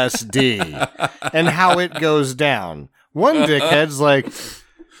LSD and how it goes down. One dickhead's like,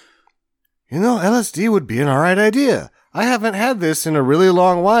 LSD would be an alright idea. I haven't had this in a really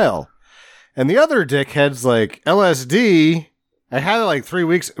long while. And the other dickhead's like, LSD, I had it like 3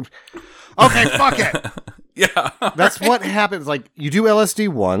 weeks. Okay, fuck it. Yeah. That's what happens. Like, you do LSD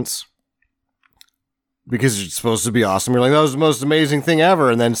once because it's supposed to be awesome. You're like, that was the most amazing thing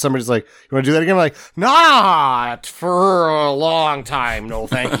ever. And then somebody's like, you want to do that again? I'm like, not for a long time. No,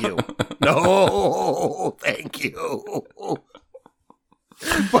 thank you. No, thank you.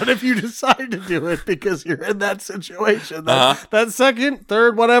 But if you decide to do it because you're in that situation, that second,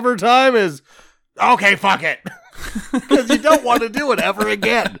 third, whatever time is, okay, fuck it. Because you don't want to do it ever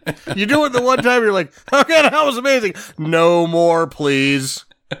again. You do it the one time, you're like, okay, that was amazing. No more, please.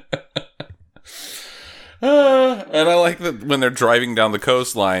 And I like that when they're driving down the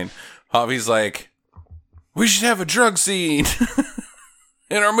coastline, Javi's like, we should have a drug scene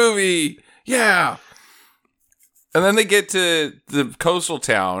in our movie. Yeah. And then they get to the coastal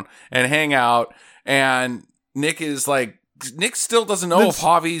town and hang out, and Nick still doesn't know if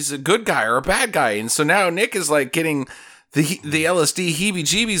Javi's a good guy or a bad guy. And so now Nick is like getting the LSD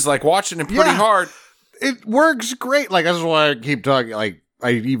heebie-jeebies, like watching him pretty hard. It works great. Like, that's why I keep talking. Like,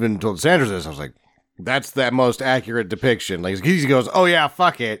 I even told Sandra this. I was like, that's that most accurate depiction. Like, he goes, oh yeah,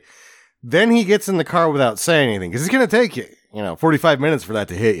 fuck it. Then he gets in the car without saying anything. Because it's going to take you, 45 minutes for that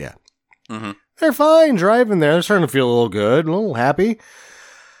to hit you. Mm-hmm. They're fine driving there. They're starting to feel a little good, a little happy.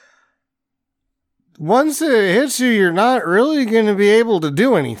 Once it hits you, you're not really going to be able to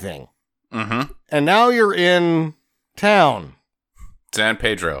do anything. Mm-hmm. And now you're in town. San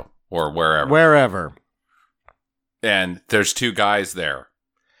Pedro or wherever. Wherever. And there's two guys there.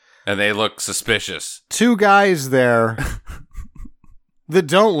 And they look suspicious. Two guys there that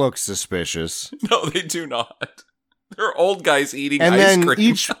don't look suspicious. No, they do not. They're old guys eating and ice then cream.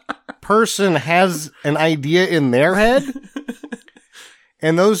 Each person has an idea in their head.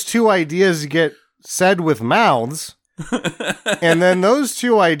 And those two ideas get said with mouths. And then those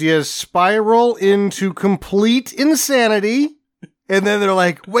two ideas spiral into complete insanity. And then they're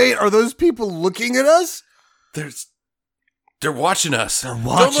like, wait, are those people looking at us? They're watching us. They're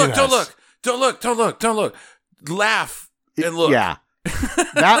watching us. Don't look. Laugh and look. Yeah.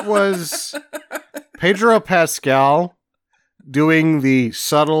 That was Pedro Pascal doing the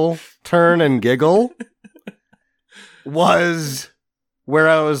subtle turn and giggle was where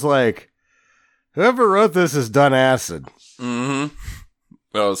I was like, whoever wrote this has done acid. Mm-hmm.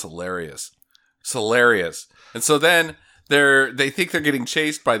 That was hilarious. It's hilarious. And so then they think they're getting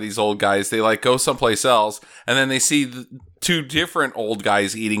chased by these old guys. They like go someplace else, and then they see two different old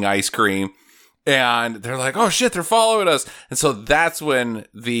guys eating ice cream, and they're like, oh shit, they're following us. And so that's when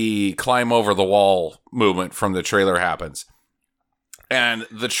the climb over the wall movement from the trailer happens. And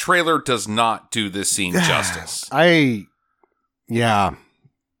the trailer does not do this scene justice. Yeah.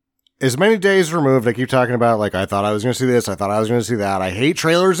 As many days removed, I keep talking about, like, I thought I was going to see this, I thought I was going to see that. I hate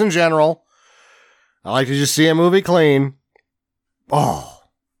trailers in general. I like to just see a movie clean. Oh,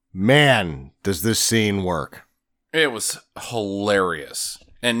 man, does this scene work. It was hilarious.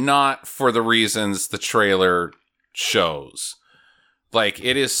 and not for the reasons the trailer shows. Like,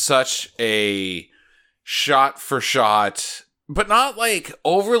 it is such a shot for shot, but not like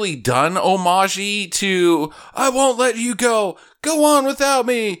overly done homage to, I won't let you go. Go on without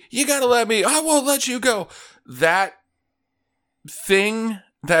me. You gotta let me. I won't let you go. That thing,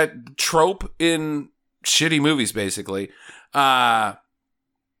 that trope in shitty movies, basically. There's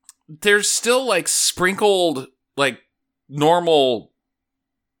still like sprinkled like normal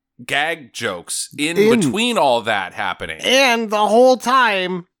gag jokes in between all that happening. And the whole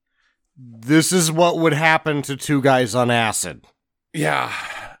time, this is what would happen to two guys on acid. Yeah.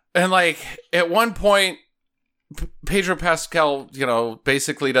 And like at one point, Pedro Pascal,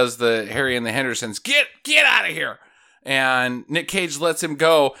 basically does the Harry and the Hendersons, get out of here. And Nick Cage lets him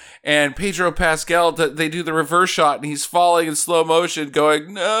go. And Pedro Pascal, they do the reverse shot and he's falling in slow motion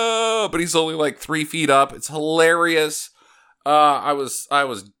going, no, but he's only like 3 feet up. It's hilarious. I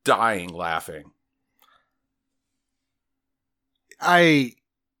was dying laughing. And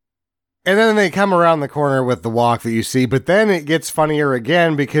then they come around the corner with the walk that you see, but then it gets funnier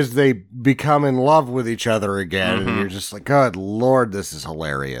again because they become in love with each other again. And you're just like, good Lord, this is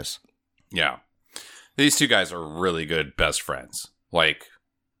hilarious. Yeah. These two guys are really good best friends. Like,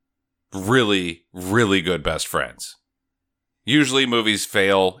 really, really good best friends. Usually movies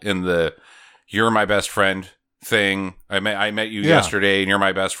fail in the you're my best friend thing. I met you yesterday and you're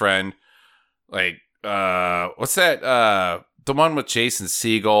my best friend. Like, what's that? The one with Jason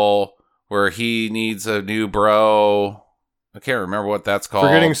Segel where he needs a new bro. I can't remember what that's called.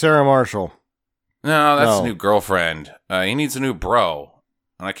 Forgetting Sarah Marshall. No, that's a new girlfriend. He needs a new bro.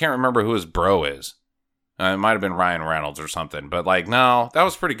 And I can't remember who his bro is. It might have been Ryan Reynolds or something. But, like, no, that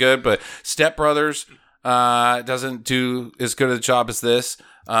was pretty good. But Step Brothers doesn't do as good a job as this.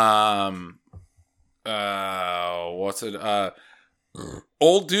 What's it?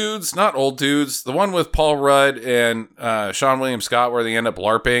 Old Dudes, not Old Dudes. The one with Paul Rudd and Sean William Scott where they end up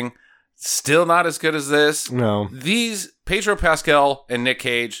LARPing. Still not as good as this. No. These, Pedro Pascal and Nick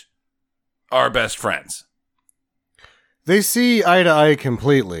Cage, are best friends. They see eye to eye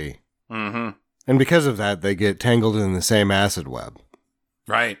completely. Mm-hmm. And because of that, they get tangled in the same acid web.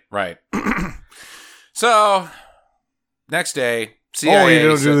 Right. So, next day,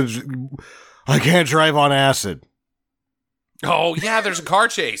 CIA... I can't drive on acid. Oh, yeah, there's a car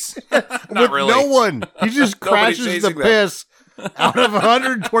chase. Not With really. no one. He just crashes the piss out of a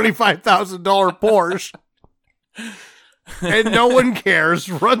 $125,000 Porsche. And no one cares.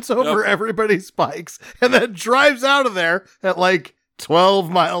 Runs over everybody's bikes. And then drives out of there at like 12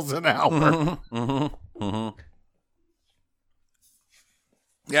 miles an hour. Mm-hmm, mm-hmm, mm-hmm.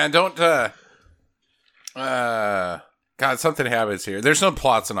 Yeah, don't... God, something happens here. There's no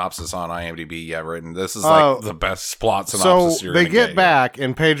plot synopsis on IMDb yet written. This is like the best plot synopsis so you're they gonna get back,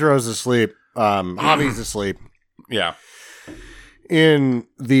 and Pedro's asleep. Javi's asleep. Yeah.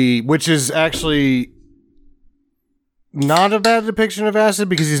 Which is actually not a bad depiction of acid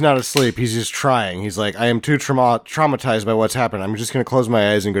because he's not asleep. He's just trying. He's like, I am too traumatized by what's happened. I'm just going to close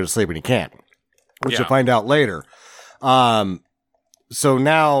my eyes and go to sleep, and he can't. Which you'll find out later. So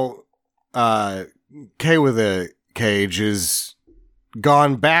now, K with a Cage is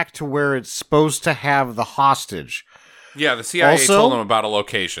gone back to where it's supposed to have the hostage. Yeah, the CIA also, told him about a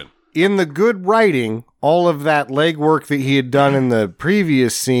location. In the good writing, all of that legwork that he had done in the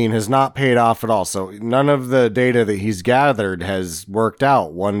previous scene has not paid off at all. So none of the data that he's gathered has worked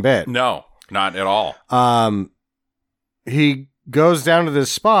out one bit. No, not at all. He goes down to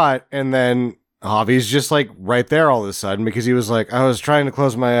this spot, and then Javi's just like right there all of a sudden because he was like, I was trying to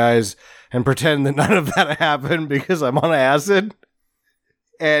close my eyes and pretend that none of that happened because I'm on acid.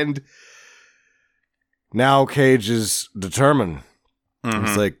 And now Cage is determined. Mm-hmm.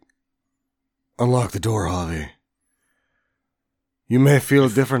 It's like, unlock the door, Javi. You may feel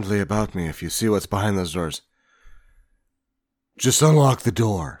differently about me if you see what's behind those doors. Just unlock the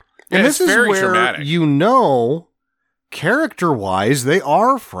door. And this is where dramatic. Character-wise, they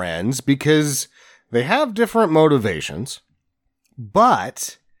are friends because they have different motivations,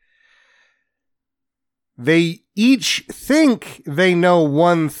 but they each think they know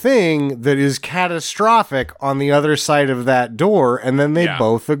one thing that is catastrophic on the other side of that door, and then they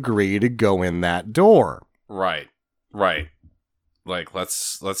both agree to go in that door. Right. Like,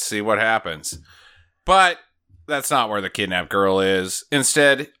 let's see what happens. But that's not where the kidnapped girl is.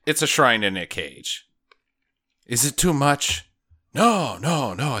 Instead, it's a shrine to Nick Cage. Is it too much? No,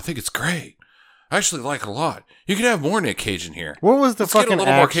 I think it's great. I actually like it a lot. You could have more Nick Cage in here. What was the fucking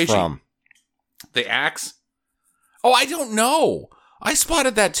axe from? The axe? Oh, I don't know. I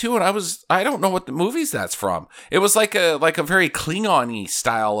spotted that too, and I don't know what the movies that's from. It was like a very Klingon-y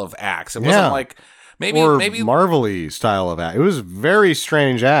style of axe. It wasn't like maybe Marvel-y style of axe. It was very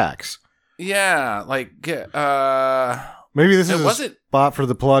strange axe. Yeah, like maybe this is a spot for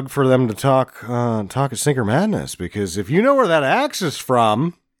the plug for them to talk at Stinker Madness, because if you know where that axe is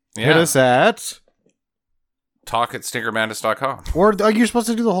from, hit us at talk@stinkermadness.com. Or are you supposed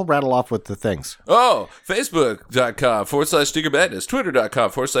to do the whole rattle off with the things? Oh, Facebook.com/StinkerMadness,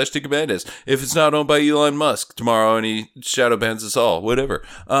 Twitter.com/StinkerMadness. If it's not owned by Elon Musk tomorrow and he shadow bans us all, whatever.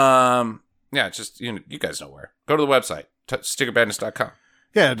 Yeah, just you guys know where. Go to the website, StinkerMadness.com.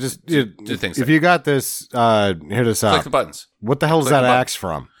 Yeah, just do things. If you got this, hit us up. Click the buttons. What the hell is that axe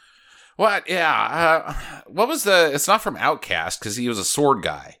from? What? Yeah. What was it's not from Outcast because he was a sword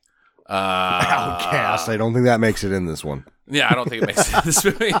guy. Outcast. I don't think that makes it in this one. Yeah, I don't think it makes it in this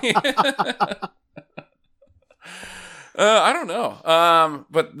movie. I don't know.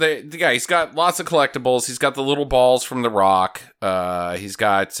 But the guy, he's got lots of collectibles. He's got the little balls from The Rock. He's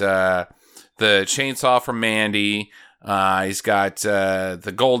got the chainsaw from Mandy. He's got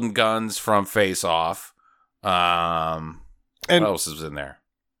the golden guns from Face Off. And what else is in there?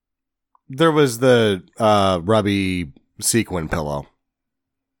 There was the rubby sequin pillow.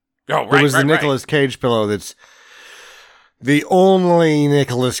 Oh, right. It was the Nicolas Cage pillow that's the only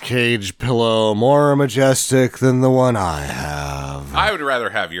Nicolas Cage pillow more majestic than the one I have. I would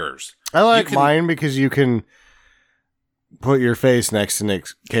rather have yours. I like mine because you can put your face next to Nick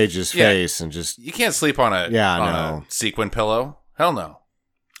Cage's face and just... You can't sleep on a sequin pillow. Hell no.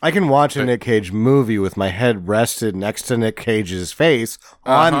 I can watch a Nick Cage movie with my head rested next to Nick Cage's face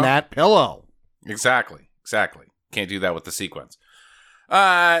on that pillow. Exactly. Can't do that with the sequins.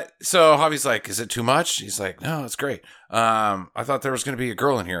 So Javi's like, is it too much? He's like, no, it's great. I thought there was going to be a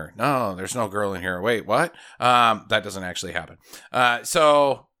girl in here. No, there's no girl in here. Wait, what? That doesn't actually happen.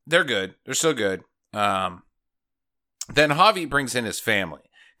 So they're good. They're still good. Then Javi brings in his family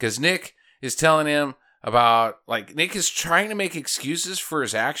because Nick is telling him about, like, Nick is trying to make excuses for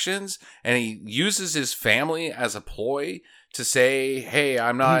his actions, and he uses his family as a ploy to say, hey,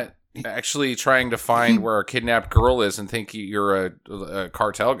 I'm not actually trying to find where a kidnapped girl is and think you're a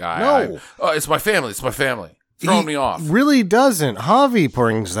cartel guy. No. It's my family. It's my family. Throwing me off. Really doesn't. Javi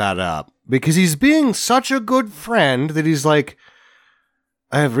brings that up because he's being such a good friend that he's like,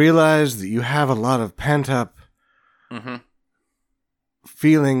 I have realized that you have a lot of pent up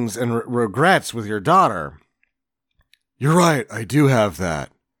feelings and regrets with your daughter. You're right. I do have that.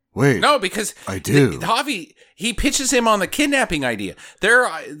 Wait. No, because I do. Javi, he pitches him on the kidnapping idea.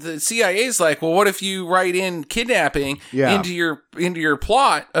 The CIA's like, well, what if you write in kidnapping into your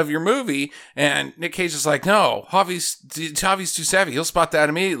plot of your movie? And Nick Cage is like, no, Javi's too savvy. He'll spot that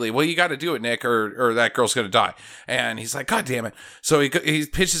immediately. Well, you got to do it, Nick, or that girl's going to die. And he's like, God damn it. So he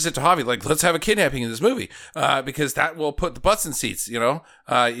pitches it to Javi, like, let's have a kidnapping in this movie, because that will put the butts in seats. You got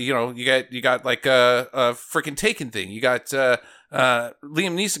like a freaking Taken thing. You got Liam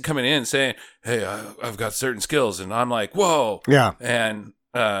Neeson coming in saying, hey, I've got certain skills, and I'm like, whoa. Yeah. And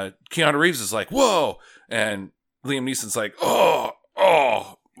Keanu Reeves is like, whoa. And Liam Neeson's like, oh,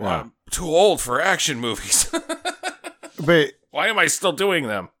 I'm too old for action movies. But why am I still doing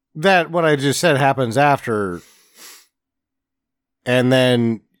them? That what I just said happens after, and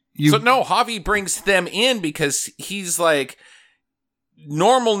then So no, Javi brings them in because he's like,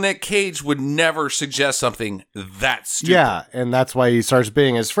 normal Nick Cage would never suggest something that stupid. Yeah, and that's why he starts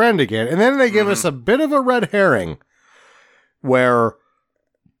being his friend again. And then they give us a bit of a red herring where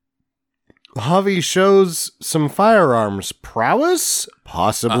Javi shows some firearms prowess,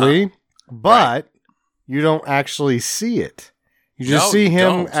 possibly, but you don't actually see it. You just see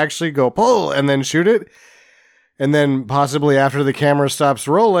him actually go pull and then shoot it. And then possibly after the camera stops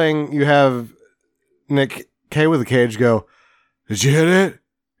rolling, you have Nick K with the Cage go, did you hit it? And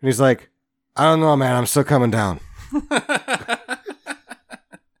he's like, I don't know, man. I'm still coming down.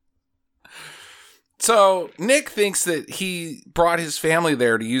 So Nick thinks that he brought his family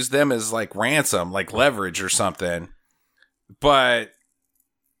there to use them as like ransom, like leverage or something. But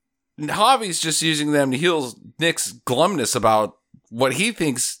Javi's just using them to heal Nick's glumness about what he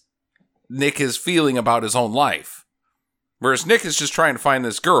thinks Nick is feeling about his own life. Whereas Nick is just trying to find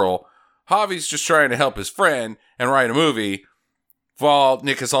this girl. Javi's just trying to help his friend and write a movie, while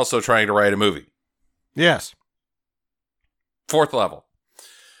Nick is also trying to write a movie. Yes. Fourth level.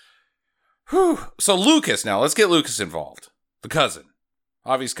 Whew. So Lucas now. Let's get Lucas involved. The cousin.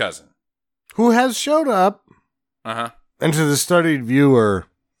 Javi's cousin. Who has showed up. Uh-huh. And to the studied viewer,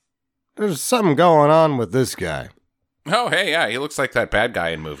 there's something going on with this guy. Oh, hey, yeah. He looks like that bad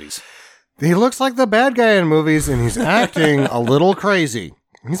guy in movies. He looks like the bad guy in movies, and he's acting a little crazy.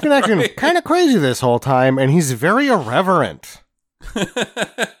 He's been acting kind of crazy this whole time, and he's very irreverent.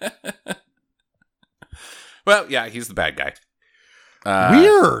 Well, yeah, he's the bad guy.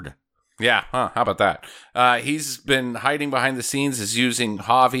 Weird. Yeah, huh, how about that? He's been hiding behind the scenes, is using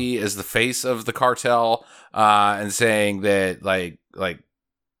Javi as the face of the cartel, and saying that like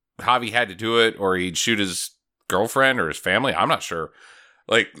Javi had to do it or he'd shoot his girlfriend or his family. I'm not sure.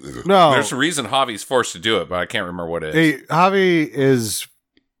 Like, no, there's a reason Javi's forced to do it, but I can't remember what it is. Javi is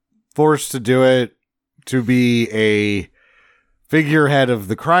forced to do it to be a figurehead of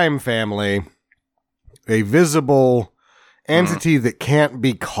the crime family, a visible entity that can't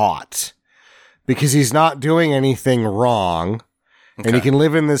be caught because he's not doing anything wrong. Okay. And he can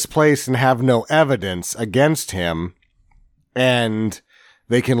live in this place and have no evidence against him, and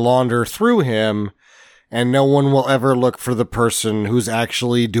they can launder through him, and no one will ever look for the person who's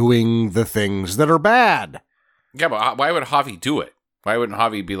actually doing the things that are bad. Yeah, but why would Javi do it? Why wouldn't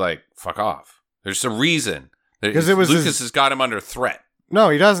Javi be like, fuck off? There's a reason. Because Lucas has got him under threat. No,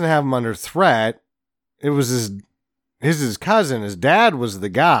 he doesn't have him under threat. It was his cousin. His dad was the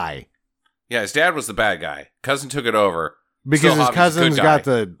guy. Yeah, his dad was the bad guy. Cousin took it over. Because his cousin's got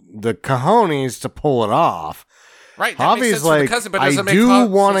the cojones to pull it off. Right. Javi's like, cousin, but I do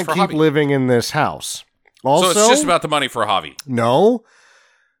want to keep living in this house. Also, so it's just about the money for Javi. No,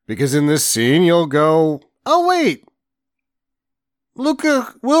 because in this scene, you'll go, oh, wait.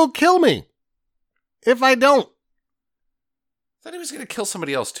 Luca will kill me if I don't. I thought he was going to kill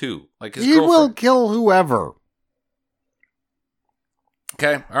somebody else, too. Like his He girlfriend. will kill whoever.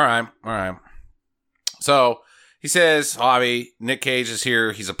 Okay. All right. So he says, Javi, Nick Cage is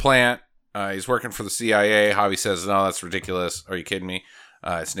here. He's a plant. He's working for the CIA. Javi says, no, that's ridiculous. Are you kidding me?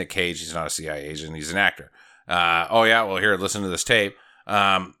 It's Nick Cage. He's not a CIA agent. He's an actor. Oh, yeah. Well, here, listen to this tape.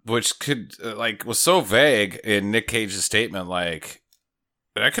 Which was so vague in Nick Cage's statement. Like,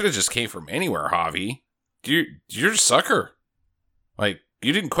 that could have just came from anywhere, Javi. You're a sucker. Like,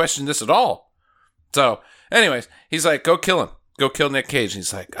 you didn't question this at all. So, anyways, he's like, go kill him. Go kill Nick Cage. And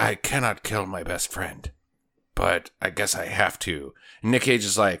he's like, I cannot kill my best friend, but I guess I have to. And Nick Cage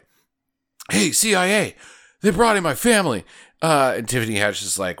is like, hey, CIA, they brought in my family. And Tiffany Haddish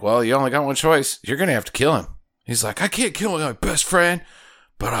is like, well, you only got one choice. You're going to have to kill him. He's like, I can't kill my best friend,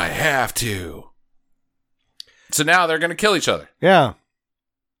 but I have to. So now they're going to kill each other. Yeah.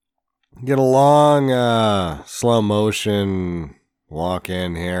 Get a long, slow motion walk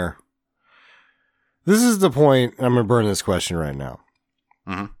in here. This is the point. I'm going to burn this question right now.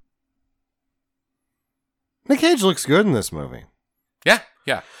 Mm-hmm. Nick Cage looks good in this movie. Yeah.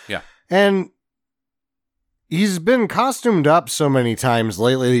 And he's been costumed up so many times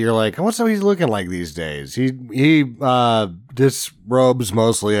lately that you're like, what's how he's looking like these days? He disrobes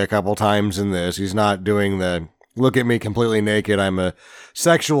mostly a couple times in this. He's not doing the look at me completely naked, I'm a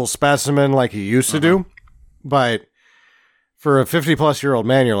sexual specimen like he used to do. But for a 50-plus-year-old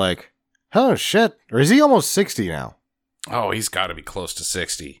man, you're like, oh, shit. Or is he almost 60 now? Oh, he's got to be close to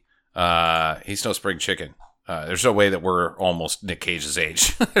 60. He's no spring chicken. There's no way that we're almost Nick Cage's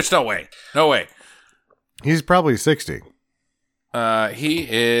age. There's no way. No way. He's probably 60. He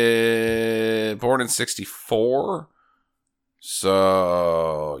is born in 64.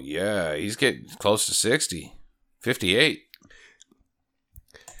 So, yeah, he's getting close to 60. 58.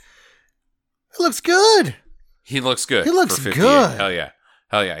 It looks good. He looks good. He looks good. Hell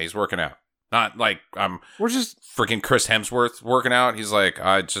yeah. He's working out. Not like we're just freaking Chris Hemsworth working out. He's like,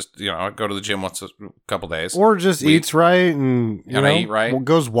 I just, I go to the gym once a couple days. Or just eats right and, I eat right.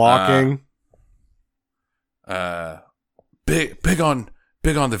 Goes walking. Big on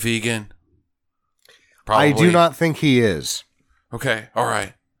the vegan. Probably. I do not think he is. Okay. All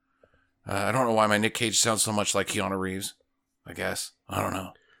right. I don't know why my Nick Cage sounds so much like Keanu Reeves. I guess. I don't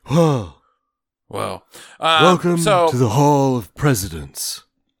know. Whoa. Well, welcome to the Hall of Presidents.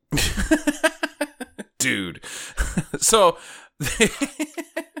 Dude. So,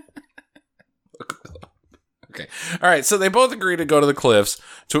 okay. All right. So they both agree to go to the cliffs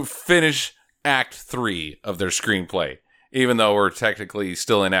to finish Act 3 of their screenplay. Even though we're technically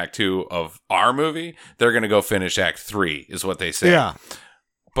still in Act 2 of our movie, they're going to go finish Act 3, is what they say. Yeah.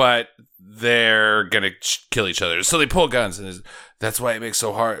 But they're going to kill each other. So they pull guns, and that's why it makes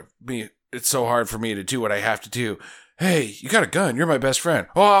it's so hard for me to do what I have to do. Hey, you got a gun. You're my best friend.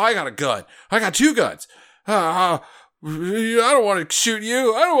 Oh, I got a gun. I got 2 guns. I don't want to shoot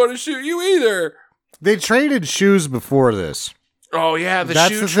you. I don't want to shoot you either. They traded shoes before this. Oh, yeah, That's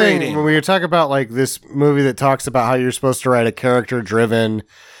shoe the trading. thing. When we talk about like this movie that talks about how you're supposed to write a character-driven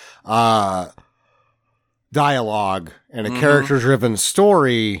dialogue and a character-driven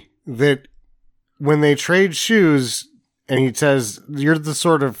story, that when they trade shoes, and he says, "You're the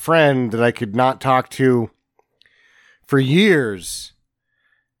sort of friend that I could not talk to for years.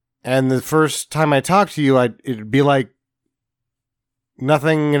 And the first time I talked to you, it'd be like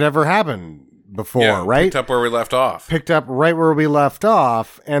nothing had ever happened before, right? Picked up where we left off. Picked up right where we left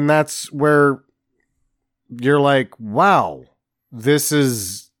off. And that's where you're like, wow,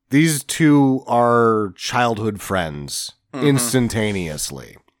 these two are childhood friends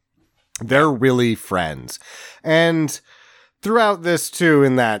instantaneously. They're really friends. And throughout this too,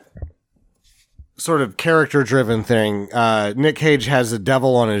 in that sort of character-driven thing, Nick Cage has a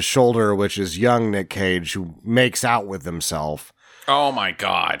devil on his shoulder, which is young Nick Cage, who makes out with himself. Oh my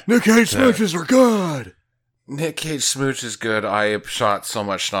God. Nick Cage smooches are good! Nick Cage smooch is good. I shot so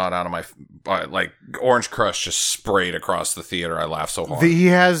much snot out of my... like, Orange Crush just sprayed across the theater. I laughed so hard. He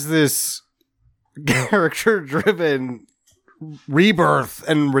has this character-driven rebirth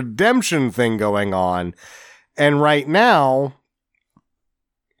and redemption thing going on. And right now,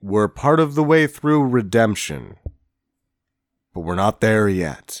 we're part of the way through redemption. But we're not there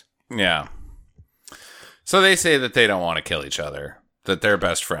yet. Yeah. So they say that they don't want to kill each other, that they're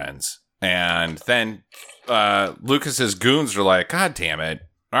best friends. And then Lucas's goons are like, God damn it.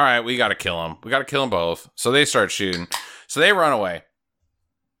 All right, we got to kill him. We got to kill them both. So they start shooting. So they run away.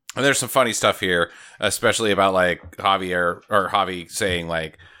 And there's some funny stuff here, especially about like Javi saying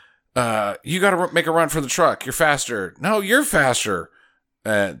like, you got to make a run for the truck. You're faster. No, you're faster.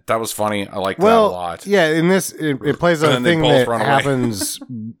 That was funny. I like that a lot. Yeah, in this, it plays on a thing that happens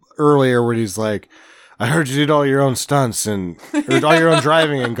earlier where he's like, I heard you did all your own stunts and or all your own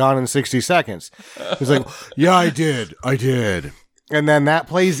driving and Gone in 60 Seconds. He's like, yeah, I did. And then that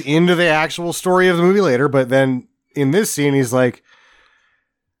plays into the actual story of the movie later. But then in this scene, he's like,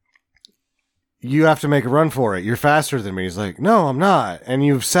 you have to make a run for it. You're faster than me. He's like, no, I'm not. And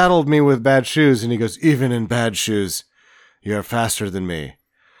you've saddled me with bad shoes. And he goes, even in bad shoes, you're faster than me.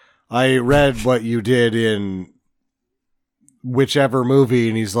 I read what you did in whichever movie.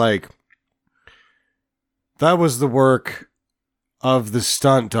 And he's like, that was the work of the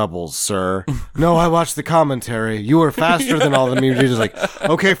stunt doubles, sir. No, I watched the commentary. You were faster than all of them. He's like,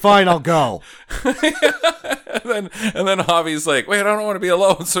 okay, fine, I'll go. and then Javi's like, wait, I don't want to be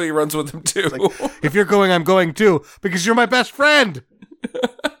alone. So he runs with him too. Like, if you're going, I'm going too, because you're my best friend.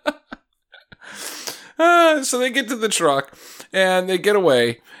 So they get to the truck and they get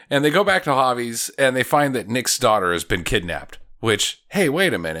away and they go back to Javi's and they find that Nick's daughter has been kidnapped, which, hey,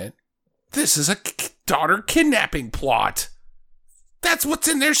 wait a minute. This is a daughter kidnapping plot. That's what's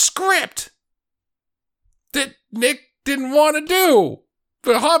in their script that Nick didn't want to do.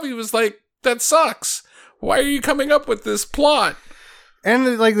 But Javi was like, that sucks. Why are you coming up with this plot?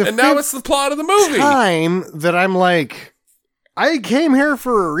 And like now it's the plot of the movie. Time that I'm like, I came here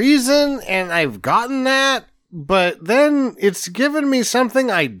for a reason and I've gotten that, but then it's given me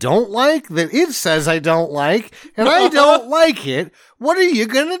something I don't like that it says I don't like, and I don't like it. What are you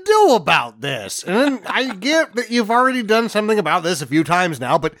going to do about this? And then I get that you've already done something about this a few times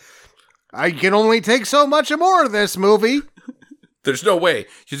now, but I can only take so much more of this movie. There's no way.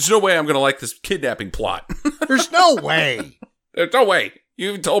 There's no way I'm going to like this kidnapping plot. There's no way. There's no way.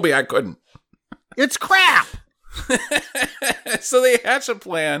 You told me I couldn't. It's crap. So they hatch a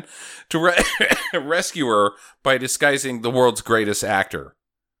plan to rescue her by disguising the world's greatest actor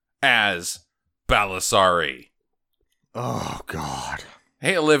as Balasari. Oh, God.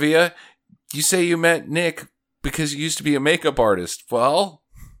 Hey, Olivia, you say you met Nick because you used to be a makeup artist. Well,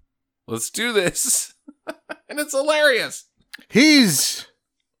 let's do this. And it's hilarious. He's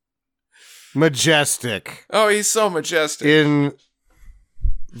majestic. Oh, he's so majestic. In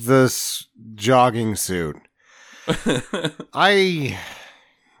this jogging suit. I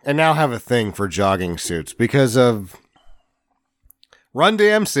now have a thing for jogging suits because of Run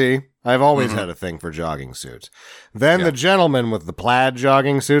DMC. I've always had a thing for jogging suits. Then the gentleman with the plaid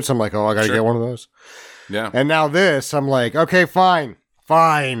jogging suits, I'm like, oh, I gotta get one of those. Yeah. And now this, I'm like, okay, fine.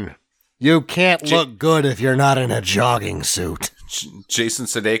 You can't look good if you're not in a jogging suit. Jason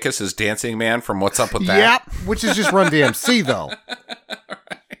Sudeikis is Dancing Man from What's Up With That? Yep, which is just Run DMC, though.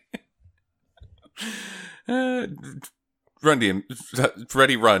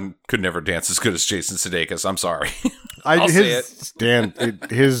 Ready Run could never dance as good as Jason Sudeikis. I'm sorry. I'll say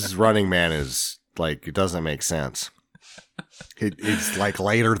it. His Running Man is like, it doesn't make sense. It's like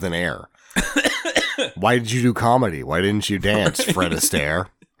lighter than air. Why did you do comedy? Why didn't you dance, Fred Astaire?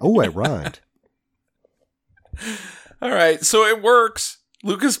 Oh, I run. All right, so it works.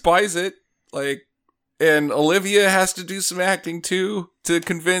 Lucas buys it, and Olivia has to do some acting too to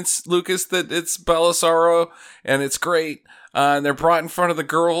convince Lucas that it's Belisaro, and it's great. And they're brought in front of the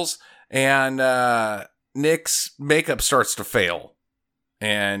girls, And Nick's makeup starts to fail.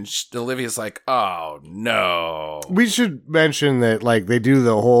 And Olivia's like, oh, no. We should mention that, like, they do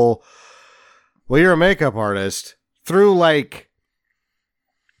the whole, well, you're a makeup artist. Through, like,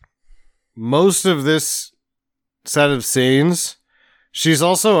 most of this set of scenes, she's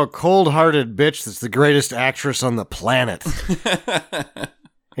also a cold-hearted bitch that's the greatest actress on the planet.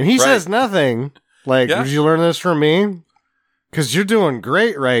 And he says nothing. Like, did you learn this from me? Because you're doing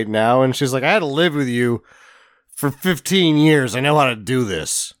great right now. And she's like, I had to live with you for 15 years. I know how to do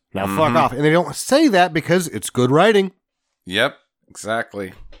this. Now fuck off. And they don't say that because it's good writing. Yep,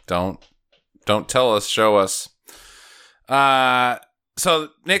 exactly. Don't tell us, show us. So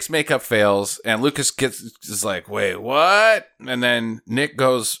Nick's makeup fails, and Lucas is like, wait, what? And then Nick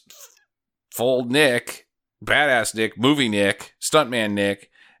goes full Nick, badass Nick, movie Nick, stuntman Nick,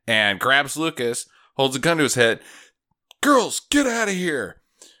 and grabs Lucas, holds a gun to his head. Girls, get out of here.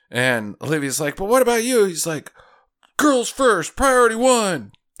 And Olivia's like, but what about you? He's like, girls first, priority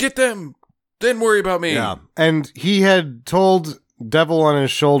one. Get them, then worry about me. Yeah. And he had told Devil on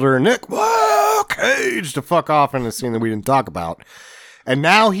his shoulder, Nick, whoa, Cage, to fuck off in the scene that we didn't talk about. And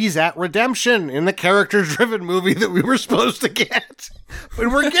now he's at redemption in the character-driven movie that we were supposed to get.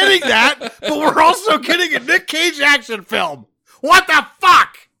 And we're getting that, but we're also getting a Nick Cage action film. What the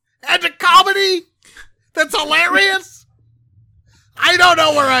fuck? And a comedy? That's hilarious? I don't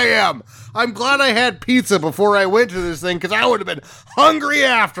know where I am. I'm glad I had pizza before I went to this thing, because I would have been hungry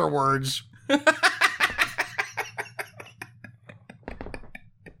afterwards.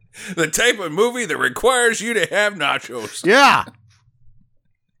 The type of movie that requires you to have nachos. Yeah.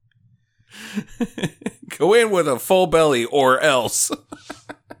 Go in with a full belly or else.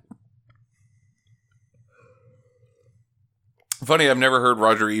 Funny, I've never heard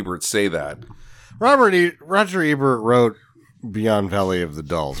Roger Ebert say that. Roger Ebert wrote Beyond Valley of the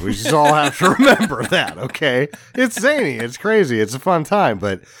Dolls. We just all have to remember that, okay? It's zany. It's crazy. It's a fun time.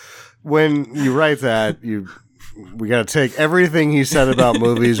 But when you write that, we got to take everything he said about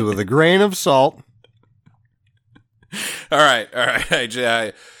movies with a grain of salt. All right.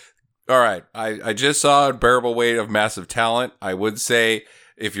 I just saw Unbearable Weight of Massive Talent. I would say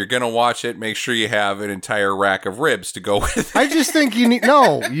if you're going to watch it, make sure you have an entire rack of ribs to go with it. I just think you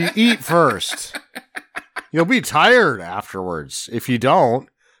eat first. You'll be tired afterwards. If you don't,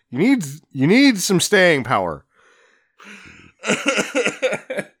 you need some staying power.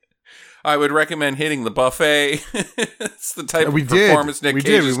 I would recommend hitting the buffet. It's the type of performance Nick Cage is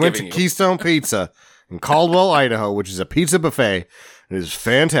giving you. We went to Keystone Pizza in Caldwell, Idaho, which is a pizza buffet. It is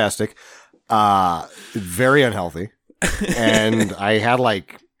fantastic. Very unhealthy. And I had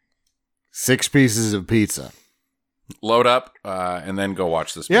like 6 pieces of pizza. Load up and then go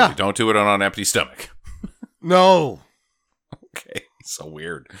watch this movie. Yeah. Don't do it on an empty stomach. No. Okay. So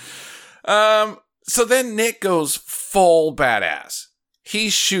weird. So then Nick goes full badass.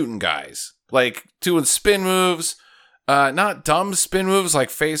 He's shooting guys. Like doing spin moves. Not dumb spin moves like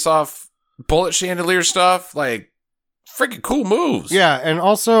face off bullet chandelier stuff. Like freaking cool moves. Yeah, and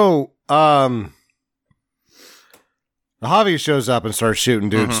also the Javi shows up and starts shooting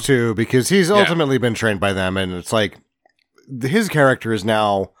dudes too, because he's ultimately been trained by them, and it's like his character is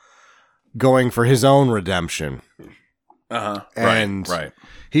now going for his own redemption. And right.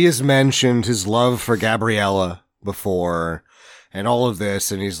 He has mentioned his love for Gabriella before and all of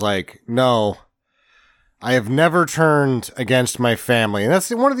this, and he's like, no, I have never turned against my family. And that's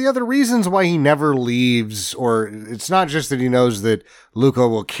one of the other reasons why he never leaves, or it's not just that he knows that Luca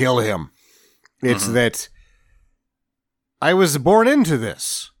will kill him. It's that I was born into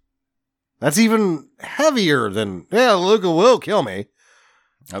this. That's even heavier than, Luca will kill me.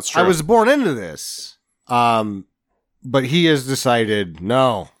 That's true. I was born into this. But he has decided,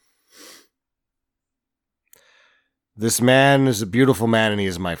 no. This man is a beautiful man, and he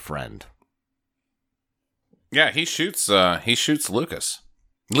is my friend. Yeah, he shoots Lucas.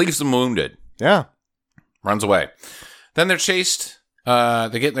 Leaves him wounded. Yeah. Runs away. Then they're chased. They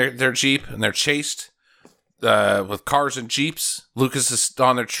get in their Jeep, and they're chased with cars and Jeeps. Lucas is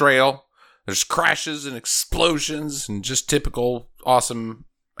on their trail. There's crashes and explosions and just typical awesome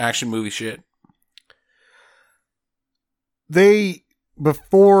action movie shit.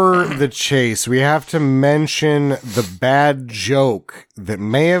 Before the chase, we have to mention the bad joke that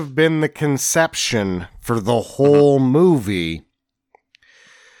may have been the conception for the whole movie.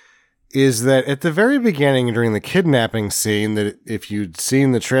 Is that at the very beginning during the kidnapping scene, that if you'd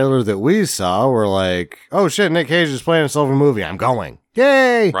seen the trailer that we saw, we're like, oh shit, Nick Cage is playing a silver movie. I'm going.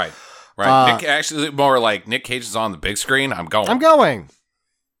 Yay! Right. Nick, more like Nick Cage is on the big screen. I'm going. I'm going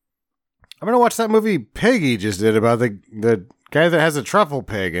to watch that movie Peggy just did about the guy that has a truffle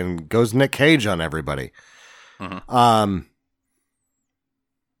pig and goes Nick Cage on everybody. Mhm.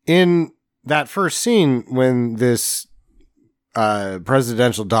 In that first scene when this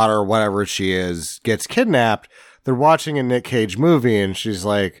presidential daughter or whatever she is gets kidnapped, they're watching a Nick Cage movie and she's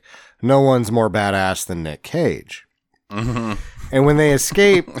like, no one's more badass than Nick Cage. Mhm. And when they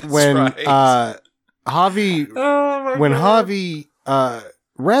escape, when right. Javi Oh my when God. Javi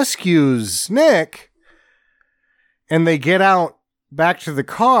rescues Nick and they get out back to the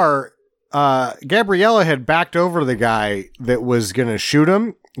car, Gabriella had backed over the guy that was going to shoot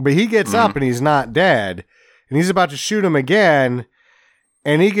him, but he gets up and he's not dead, and he's about to shoot him again,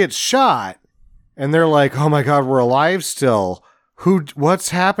 and he gets shot, and they're like, oh my God, we're alive still. What's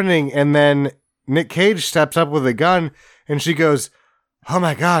happening? And then Nick Cage steps up with a gun, and she goes, oh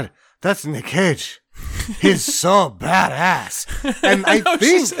my God, that's Nick Cage. He's so badass. And I No,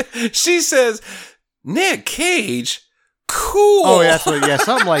 think she says, Nick Cage, cool. oh, that's what, yeah,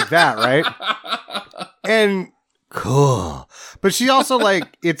 something like that, right? And cool. But she also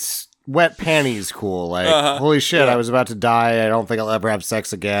like, it's wet panties cool. Like, holy shit, Yeah. I was about to die. I don't think I'll ever have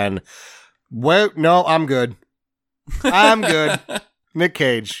sex again. Well, no, I'm good. I'm good. Nick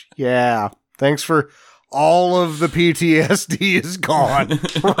Cage. Yeah. Thanks for all of the PTSD is gone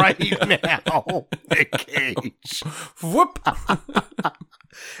right now. Nick Cage. Whoop.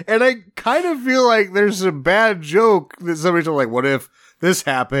 And I kind of feel like there's a bad joke that somebody's like, what if this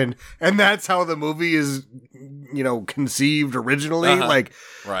happened? And that's how the movie is, conceived originally. Like,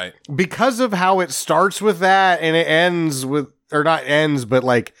 Right. because of how it starts with that and it ends with, or not ends, but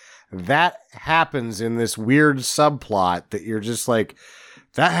like that happens in this weird subplot that you're just like,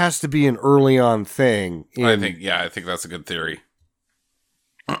 that has to be an early on thing. I think that's a good theory.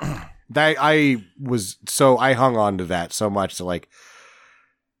 That I hung on to that so much to like,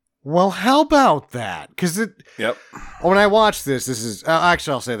 well, how about that? Because Yep. when I watch this is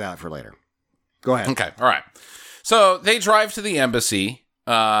actually I'll say that for later. Go ahead. Okay. All right. So they drive to the embassy,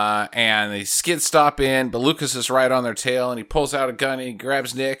 and they skid stop in, but Lucas is right on their tail, and he pulls out a gun and he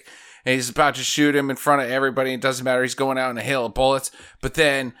grabs Nick, and he's about to shoot him in front of everybody. It doesn't matter. He's going out in a hail of bullets. But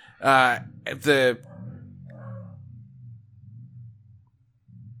then what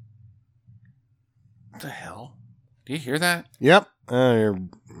the hell? Do you hear that? Yep. Your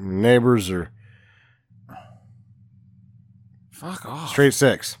neighbors are Fuck off. straight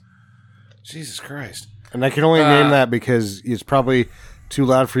six. Jesus Christ. And I can only name that because it's probably too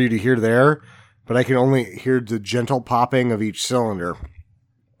loud for you to hear there, but I can only hear the gentle popping of each cylinder.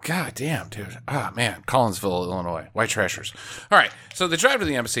 God damn, dude. Ah, man. Collinsville, Illinois. White trashers. All right. So they drive to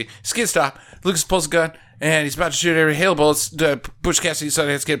the embassy. Skid stop. Lucas pulls a gun, and he's about to shoot every hail bullets. Butch Cassidy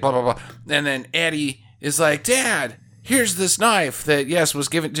decided to skid, blah, blah, blah. And then Eddie is like, Dad, here's this knife that, yes, was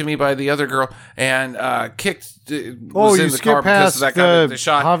given to me by the other girl, and kicked, was in you the skip car because past of that guy that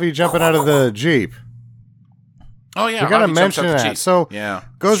shot. Javi jumping out of the Jeep. Oh, yeah. We gotta Javi jumps out mention the that. Jeep. So, yeah,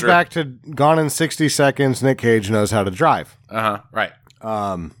 goes sure. back to Gone in 60 Seconds. Nick Cage knows how to drive. Right.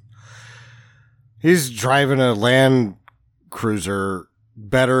 He's driving a Land Cruiser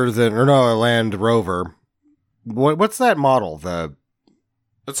a Land Rover. What's that model?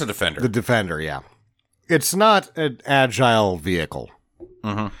 That's a Defender. The Defender, yeah. It's not an agile vehicle.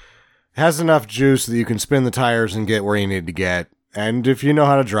 Mm-hmm. It has enough juice that you can spin the tires and get where you need to get. And if you know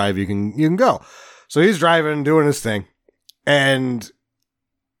how to drive, you can go. So he's driving, doing his thing. And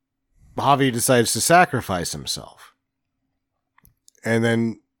Javi decides to sacrifice himself. And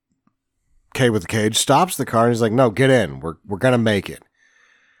then K with the Cage stops the car and he's like, no, get in. We're going to make it.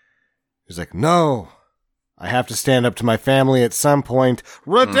 He's like, no, I have to stand up to my family at some point.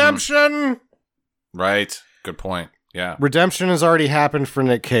 Redemption! Right. Good point. Yeah. Redemption has already happened for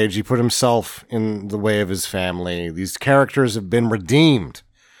Nick Cage. He put himself in the way of his family. These characters have been redeemed,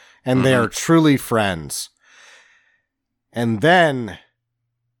 and they are truly friends. And then,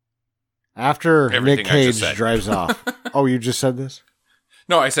 after Everything Nick I just Cage said. drives off. Oh, you just said this?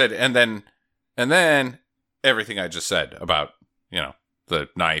 No, I said, and then everything I just said about, the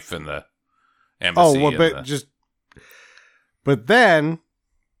knife and the embassy. Oh, well, but then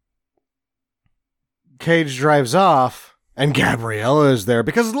Cage drives off and Gabriella is there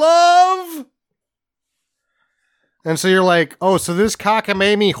because love. And so you're like, oh, so this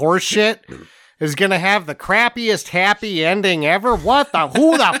cockamamie horseshit is going to have the crappiest happy ending ever?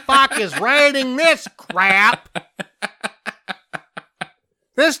 Who the fuck is writing this crap?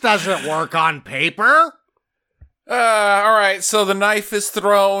 This doesn't work on paper. All right, so the knife is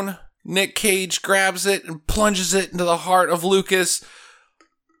thrown. Nick Cage grabs it and plunges it into the heart of Lucas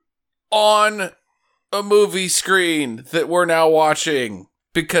on a movie screen that we're now watching.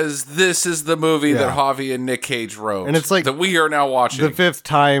 Because this is the movie that Yeah. Javi and Nick Cage wrote. And it's like that we are now watching. the fifth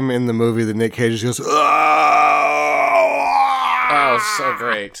time in the movie that Nick Cage goes, Oh, so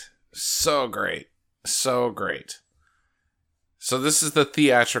great. So great. So great. So this is the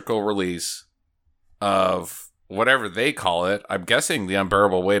theatrical release of whatever they call it. I'm guessing The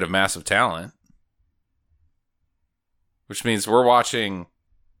Unbearable Weight of Massive Talent. Which means we're watching...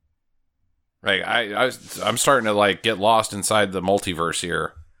 Like, I'm starting to, like, get lost inside the multiverse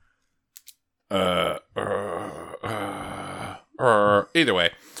here. Either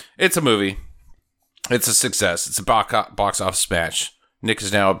way, it's a movie. It's a success. It's a box office smash. Nick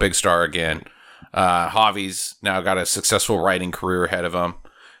is now a big star again. Javi's now got a successful writing career ahead of him.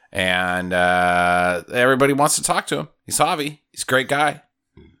 And everybody wants to talk to him. He's Javi. He's a great guy.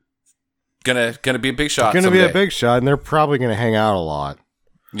 Gonna be a big shot. Gonna someday. be a big shot, and they're probably gonna hang out a lot.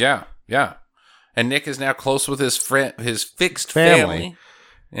 Yeah. And Nick is now close with his fixed family.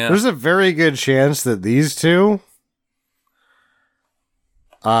 Yeah. There's a very good chance that these two,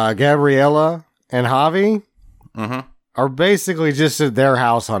 Gabriella and Javi, are basically just at their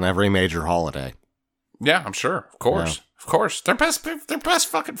house on every major holiday. Yeah, I'm sure. Of course. Yeah. Of course. They're best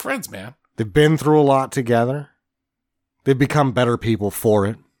fucking friends, man. They've been through a lot together. They've become better people for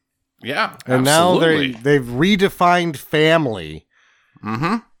it. Yeah, and absolutely. now they've redefined family.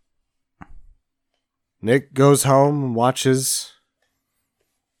 Mm-hmm. Nick goes home and watches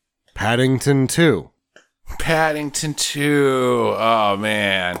Paddington 2. Paddington 2. Oh,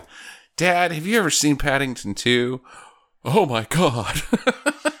 man. Dad, have you ever seen Paddington 2? Oh, my God.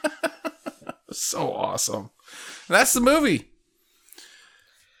 So awesome. That's the movie.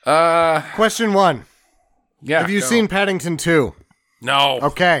 Question 1. Yeah. Have you seen Paddington 2? No.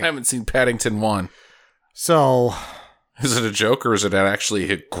 Okay. I haven't seen Paddington 1. So... Is it a joke or is it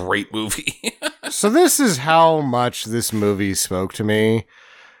actually a great movie? So this is how much this movie spoke to me.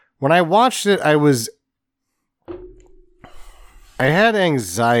 When I watched it, I had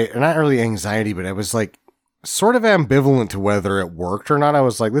anxiety, not really anxiety, but I was like sort of ambivalent to whether it worked or not. I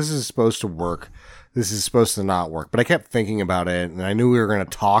was like, this is supposed to work. This is supposed to not work. But I kept thinking about it, and I knew we were going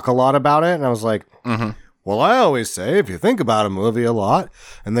to talk a lot about it. And I was like, well, I always say if you think about a movie a lot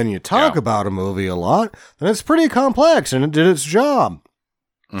and then you talk about a movie a lot, then it's pretty complex and it did its job.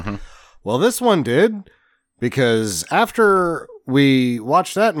 Well, this one did, because after we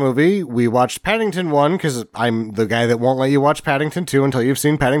watched that movie, we watched Paddington 1, because I'm the guy that won't let you watch Paddington 2 until you've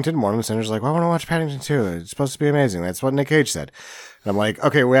seen Paddington 1. And Sandra's like, well, I want to watch Paddington 2. It's supposed to be amazing. That's what Nick Cage said. And I'm like,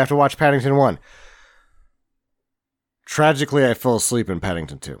 okay, we have to watch Paddington 1. Tragically, I fell asleep in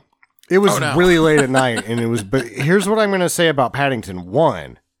Paddington 2. It was really late at night, and it was. But here's what I'm going to say about Paddington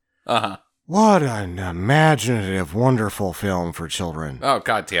 1. What an imaginative, wonderful film for children. Oh,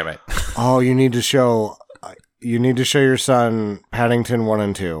 God damn it. Oh, you need to show your son Paddington 1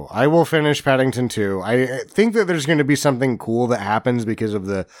 and 2. I will finish Paddington 2. I think that there's going to be something cool that happens because of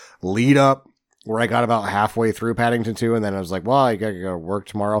the lead up, where I got about halfway through Paddington 2, and then I was like, well, I got to go to work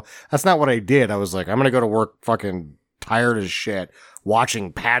tomorrow. That's not what I did. I was like, I'm going to go to work fucking tired as shit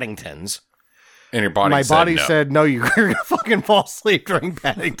watching Paddingtons. And your body My said body no. said, no, you're going to fucking fall asleep during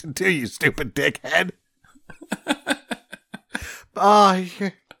Paddington 2, you stupid dickhead.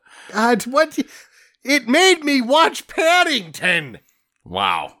 God, what? It made me watch Paddington.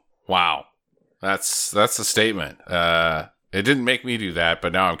 Wow. That's a statement. It didn't make me do that,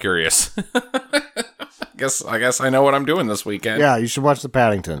 but now I'm curious. I guess I know what I'm doing this weekend. Yeah, you should watch the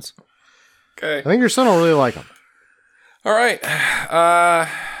Paddingtons. Okay. I think your son will really like them. All right.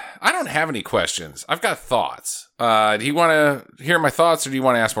 I don't have any questions. I've got thoughts. Do you want to hear my thoughts, or do you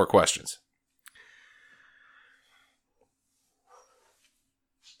want to ask more questions?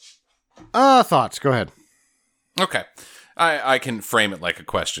 Thoughts. Go ahead. Okay. I can frame it like a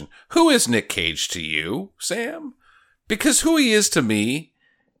question. Who is Nick Cage to you, Sam? Because who he is to me,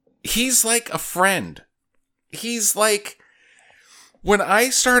 he's like a friend. He's like, when I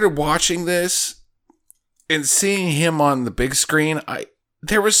started watching this and seeing him on the big screen,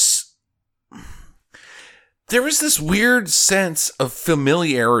 there was this weird sense of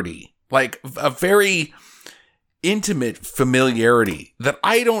familiarity, like a very intimate familiarity that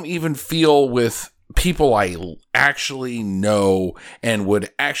I don't even feel with people I actually know and would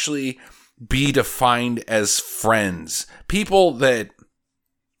actually be defined as friends. People that,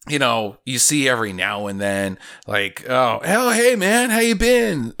 you know, you see every now and then, like, oh, hey man, how you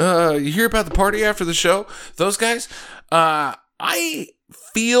been? You hear about the party after the show? Those guys? I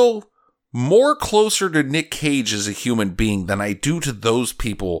feel more closer to Nick Cage as a human being than I do to those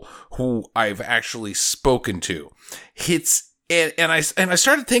people who I've actually spoken to. And I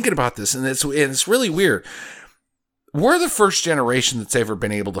started thinking about this, and it's really weird. we're the first generation that's ever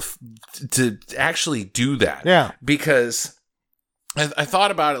been able to actually do that. Yeah. Because I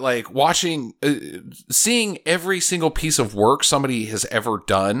thought about it, like watching, seeing every single piece of work somebody has ever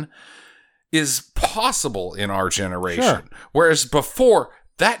done is possible in our generation. Sure. Whereas before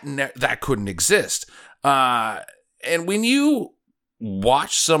that couldn't exist. And when you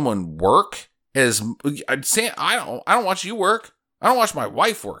watch someone work, as I'd say, I don't watch you work. I don't watch my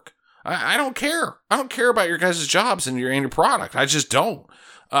wife work. I don't care. I don't care about your guys' jobs and your product. I just don't.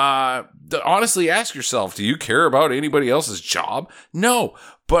 Honestly, ask yourself, do you care about anybody else's job? No,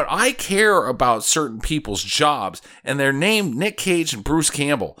 but I care about certain people's jobs, and they're named Nick Cage and Bruce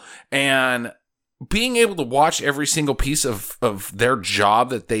Campbell. And being able to watch every single piece of their job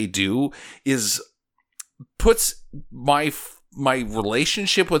that they do puts my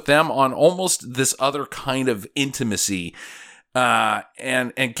relationship with them on almost this other kind of intimacy.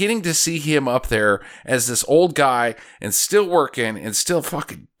 And getting to see him up there as this old guy and still working and still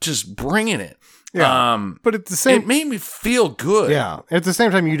fucking just bringing it. Yeah. But at the same, it made me feel good. Yeah. At the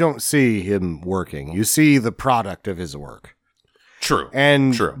same time, you don't see him working. You see the product of his work. True.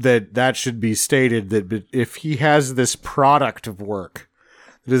 And True. that should be stated that if he has this product of work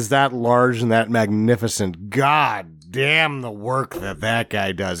that is that large and that magnificent, God damn the work that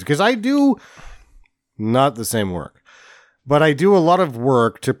guy does. Because I do not the same work. But I do a lot of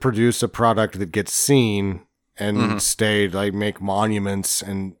work to produce a product that gets seen and stayed. I make monuments,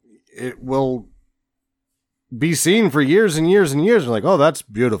 and it will be seen for years and years and years. You're like, oh, that's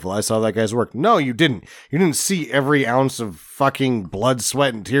beautiful. I saw that guy's work. No, you didn't. You didn't see every ounce of fucking blood,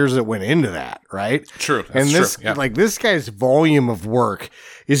 sweat, and tears that went into that, right? True. That's and this, true. Yeah. like, this guy's volume of work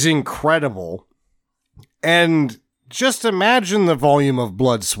is incredible. And just imagine the volume of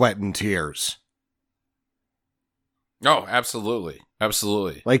blood, sweat, and tears. Oh, absolutely.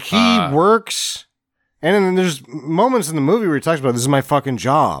 Absolutely. Like, he works, and then there's moments in the movie where he talks about, this is my fucking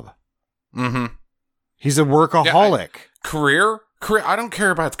job. Mm-hmm. He's a workaholic. Yeah, career. I don't care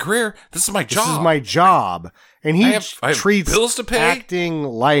about the career. This is my job. This is my job. And he I have treats bills to pay. Acting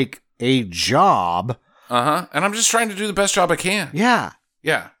like a job. Uh-huh. And I'm just trying to do the best job I can. Yeah.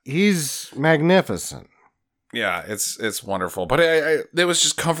 Yeah. He's magnificent. Yeah, it's wonderful. But it was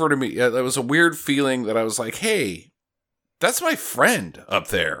just comforting me. It was a weird feeling that I was like, hey, that's my friend up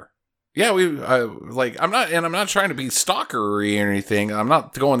there. Yeah, I'm not trying to be stalkery or anything. I'm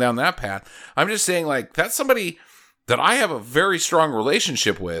not going down that path. I'm just saying, like, that's somebody that I have a very strong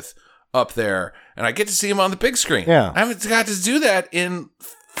relationship with up there, and I get to see him on the big screen. Yeah. I haven't got to do that in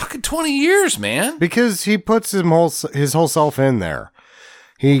fucking 20 years, man. Because he puts his whole self in there.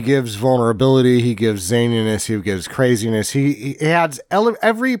 He gives vulnerability, he gives zaniness, he gives craziness. He adds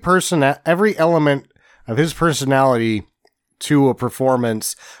every element of his personality to a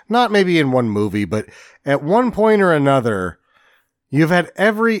performance, not maybe in one movie, but at one point or another, you've had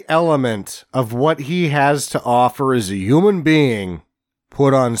every element of what he has to offer as a human being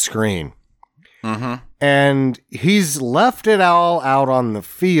put on screen. Mm-hmm. And he's left it all out on the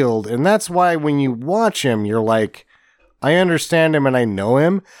field, and that's why when you watch him, you're like, I understand him and I know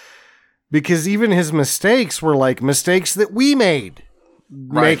him, because even his mistakes were like mistakes that we made.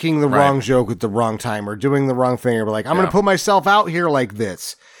 Right, making the wrong joke at the wrong time or doing the wrong thing, or like, I'm going to put myself out here like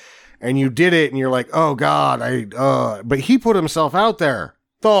this. And you did it and you're like, oh God, but he put himself out there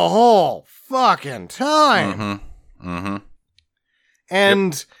the whole fucking time. Mm-hmm. Mm-hmm.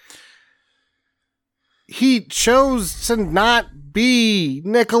 And he chose to not be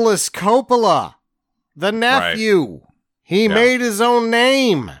Nicholas Coppola, the nephew. Right. He made his own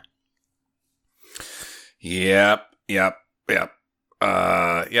name. Yep. It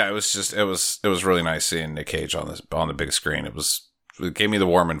was really nice seeing Nick Cage on the big screen. It gave me the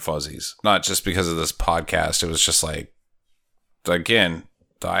warm and fuzzies, not just because of this podcast. It was just like, again,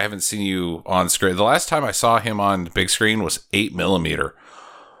 I haven't seen you on screen. The last time I saw him on the big screen was 8mm.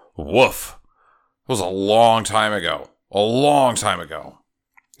 Woof. It was a long time ago.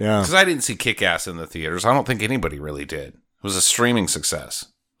 Yeah. Because I didn't see Kick-Ass in the theaters. I don't think anybody really did. It was a streaming success.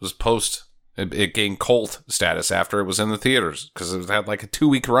 It was post. It gained cult status after it was in the theaters because it had like a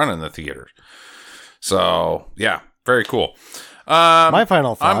 2-week run in the theaters. So, yeah, very cool. My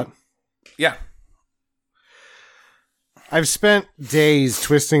final thought. Yeah. I've spent days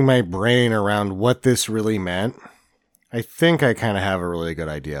twisting my brain around what this really meant. I think I kind of have a really good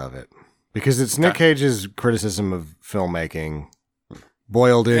idea of it because it's Nick Cage's criticism of filmmaking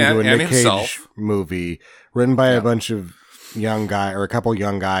boiled into a Nick Cage movie written by a bunch of a couple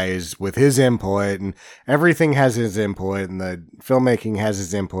young guys with his input, and everything has his input, and the filmmaking has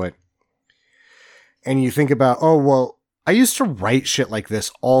his input. And you think about, oh, well, I used to write shit like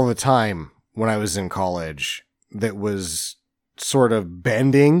this all the time when I was in college. that was sort of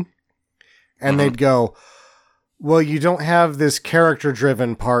bending, and they'd go, well, you don't have this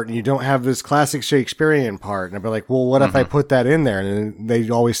character-driven part, and you don't have this classic Shakespearean part. And I'd be like, well, what if I put that in there? And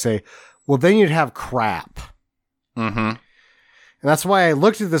they'd always say, well, then you'd have crap. Mm-hmm. And that's why I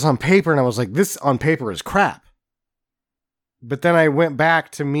looked at this on paper, and I was like, this on paper is crap. But then I went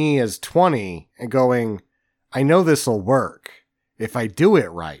back to me as 20 and going, I know this will work if I do it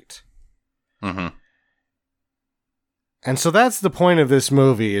right. Mm-hmm. And so that's the point of this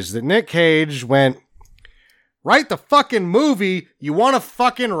movie, is that Nick Cage went, write the fucking movie you want to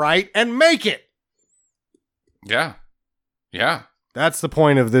fucking write and make it. Yeah. Yeah. That's the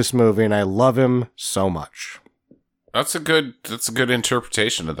point of this movie, and I love him so much. That's a good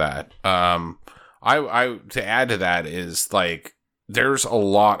interpretation of that. I to add to that is, like, there's a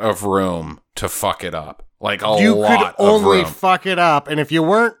lot of room to fuck it up. Like, you lot could of only room. fuck it up, and if you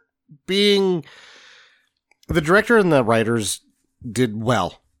weren't being... The director and the writers did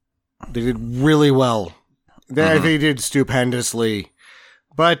well. They did really well. They did stupendously.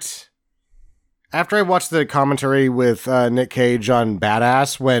 But after I watched the commentary with Nick Cage on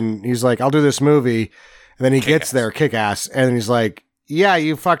Badass, when he's like, I'll do this movie, and then he gets there, Kick-Ass, and he's like, yeah,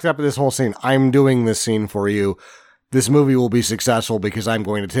 you fucked up this whole scene. I'm doing this scene for you. This movie will be successful because I'm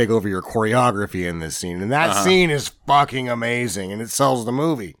going to take over your choreography in this scene. And that scene is fucking amazing, and it sells the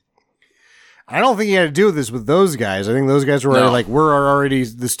movie. I don't think he had to do this with those guys. I think those guys were already like, we're already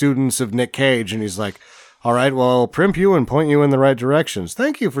the students of Nick Cage. And he's like, all right, well, I'll primp you and point you in the right directions.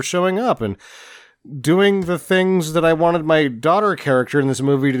 Thank you for showing up and doing the things that I wanted my daughter character in this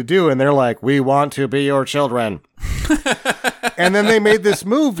movie to do. And they're like, we want to be your children. And then they made this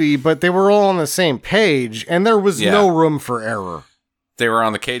movie, but they were all on the same page, and there was no room for error. They were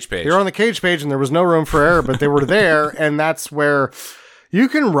on the Cage page. They were on the Cage page, and there was no room for error, but they were there, and that's where you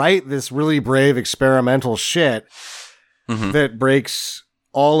can write this really brave experimental shit that breaks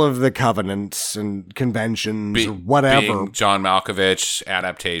all of the covenants and conventions or whatever. Being John Malkovich,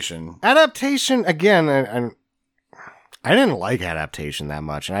 adaptation. Adaptation, again, I didn't like adaptation that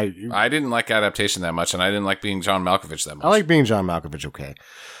much. And I didn't like adaptation that much, and I didn't like being John Malkovich that much. I like being John Malkovich, okay.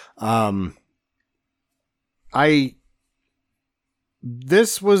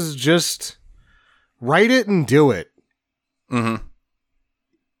 This was just write it and do it. Mm-hmm.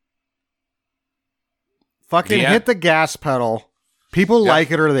 Fucking hit the gas pedal. People like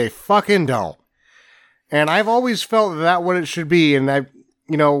it or they fucking don't. And I've always felt that what it should be, and I've,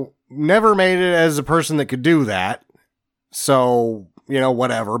 never made it as a person that could do that. So,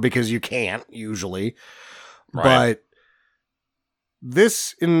 whatever, because you can't usually. Right. But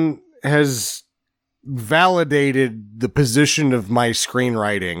this has validated the position of my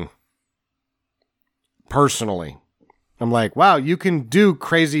screenwriting personally. I'm like, wow, you can do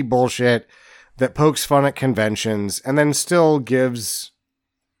crazy bullshit that pokes fun at conventions and then still gives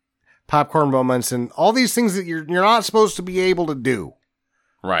popcorn moments and all these things that you're not supposed to be able to do.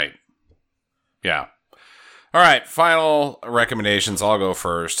 Right. Yeah. All right, final recommendations. I'll go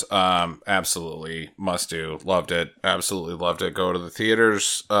first. Absolutely must do. Loved it. Absolutely loved it. Go to the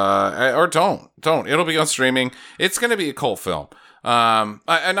theaters, or don't. It'll be on streaming. It's going to be a cult film. And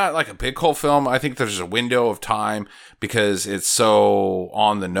not like a big cult film. I think there's a window of time because it's so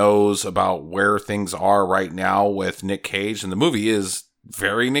on the nose about where things are right now with Nick Cage, and the movie is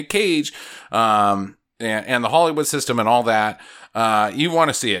very Nick Cage, and the Hollywood system and all that. You want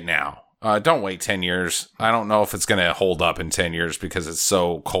to see it now. Don't wait 10 years. I don't know if it's going to hold up in 10 years because it's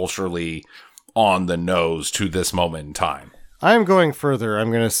so culturally on the nose to this moment in time. I'm going further.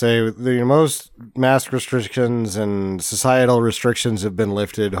 I'm going to say the most mask restrictions and societal restrictions have been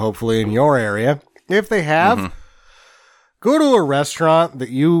lifted, hopefully in your area. If they have, go to a restaurant that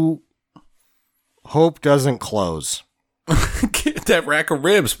you hope doesn't close. Get that rack of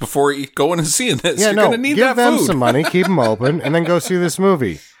ribs before you go in and see this. Yeah, You're going to need give that them food. some money, keep them open, and then go see this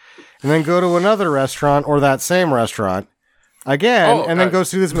movie. And then go to another restaurant or that same restaurant again, and then go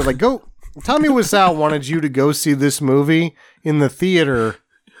see this movie. Like, go. Tommy Wiseau wanted you to go see this movie in the theater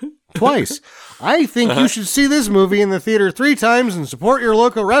twice. I think you should see this movie in the theater 3 times and support your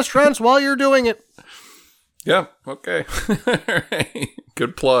local restaurants while you're doing it. Yeah. Okay. All right.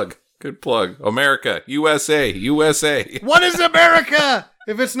 Good plug. America, USA. What is America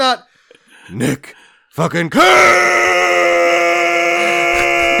if it's not Nick fucking Cage?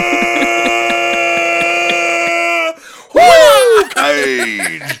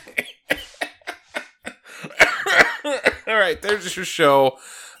 Cage. All right, there's your show.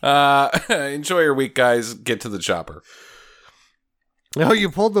 Enjoy your week, guys. Get to the chopper. No, you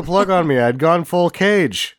pulled the plug on me. I'd gone full Cage.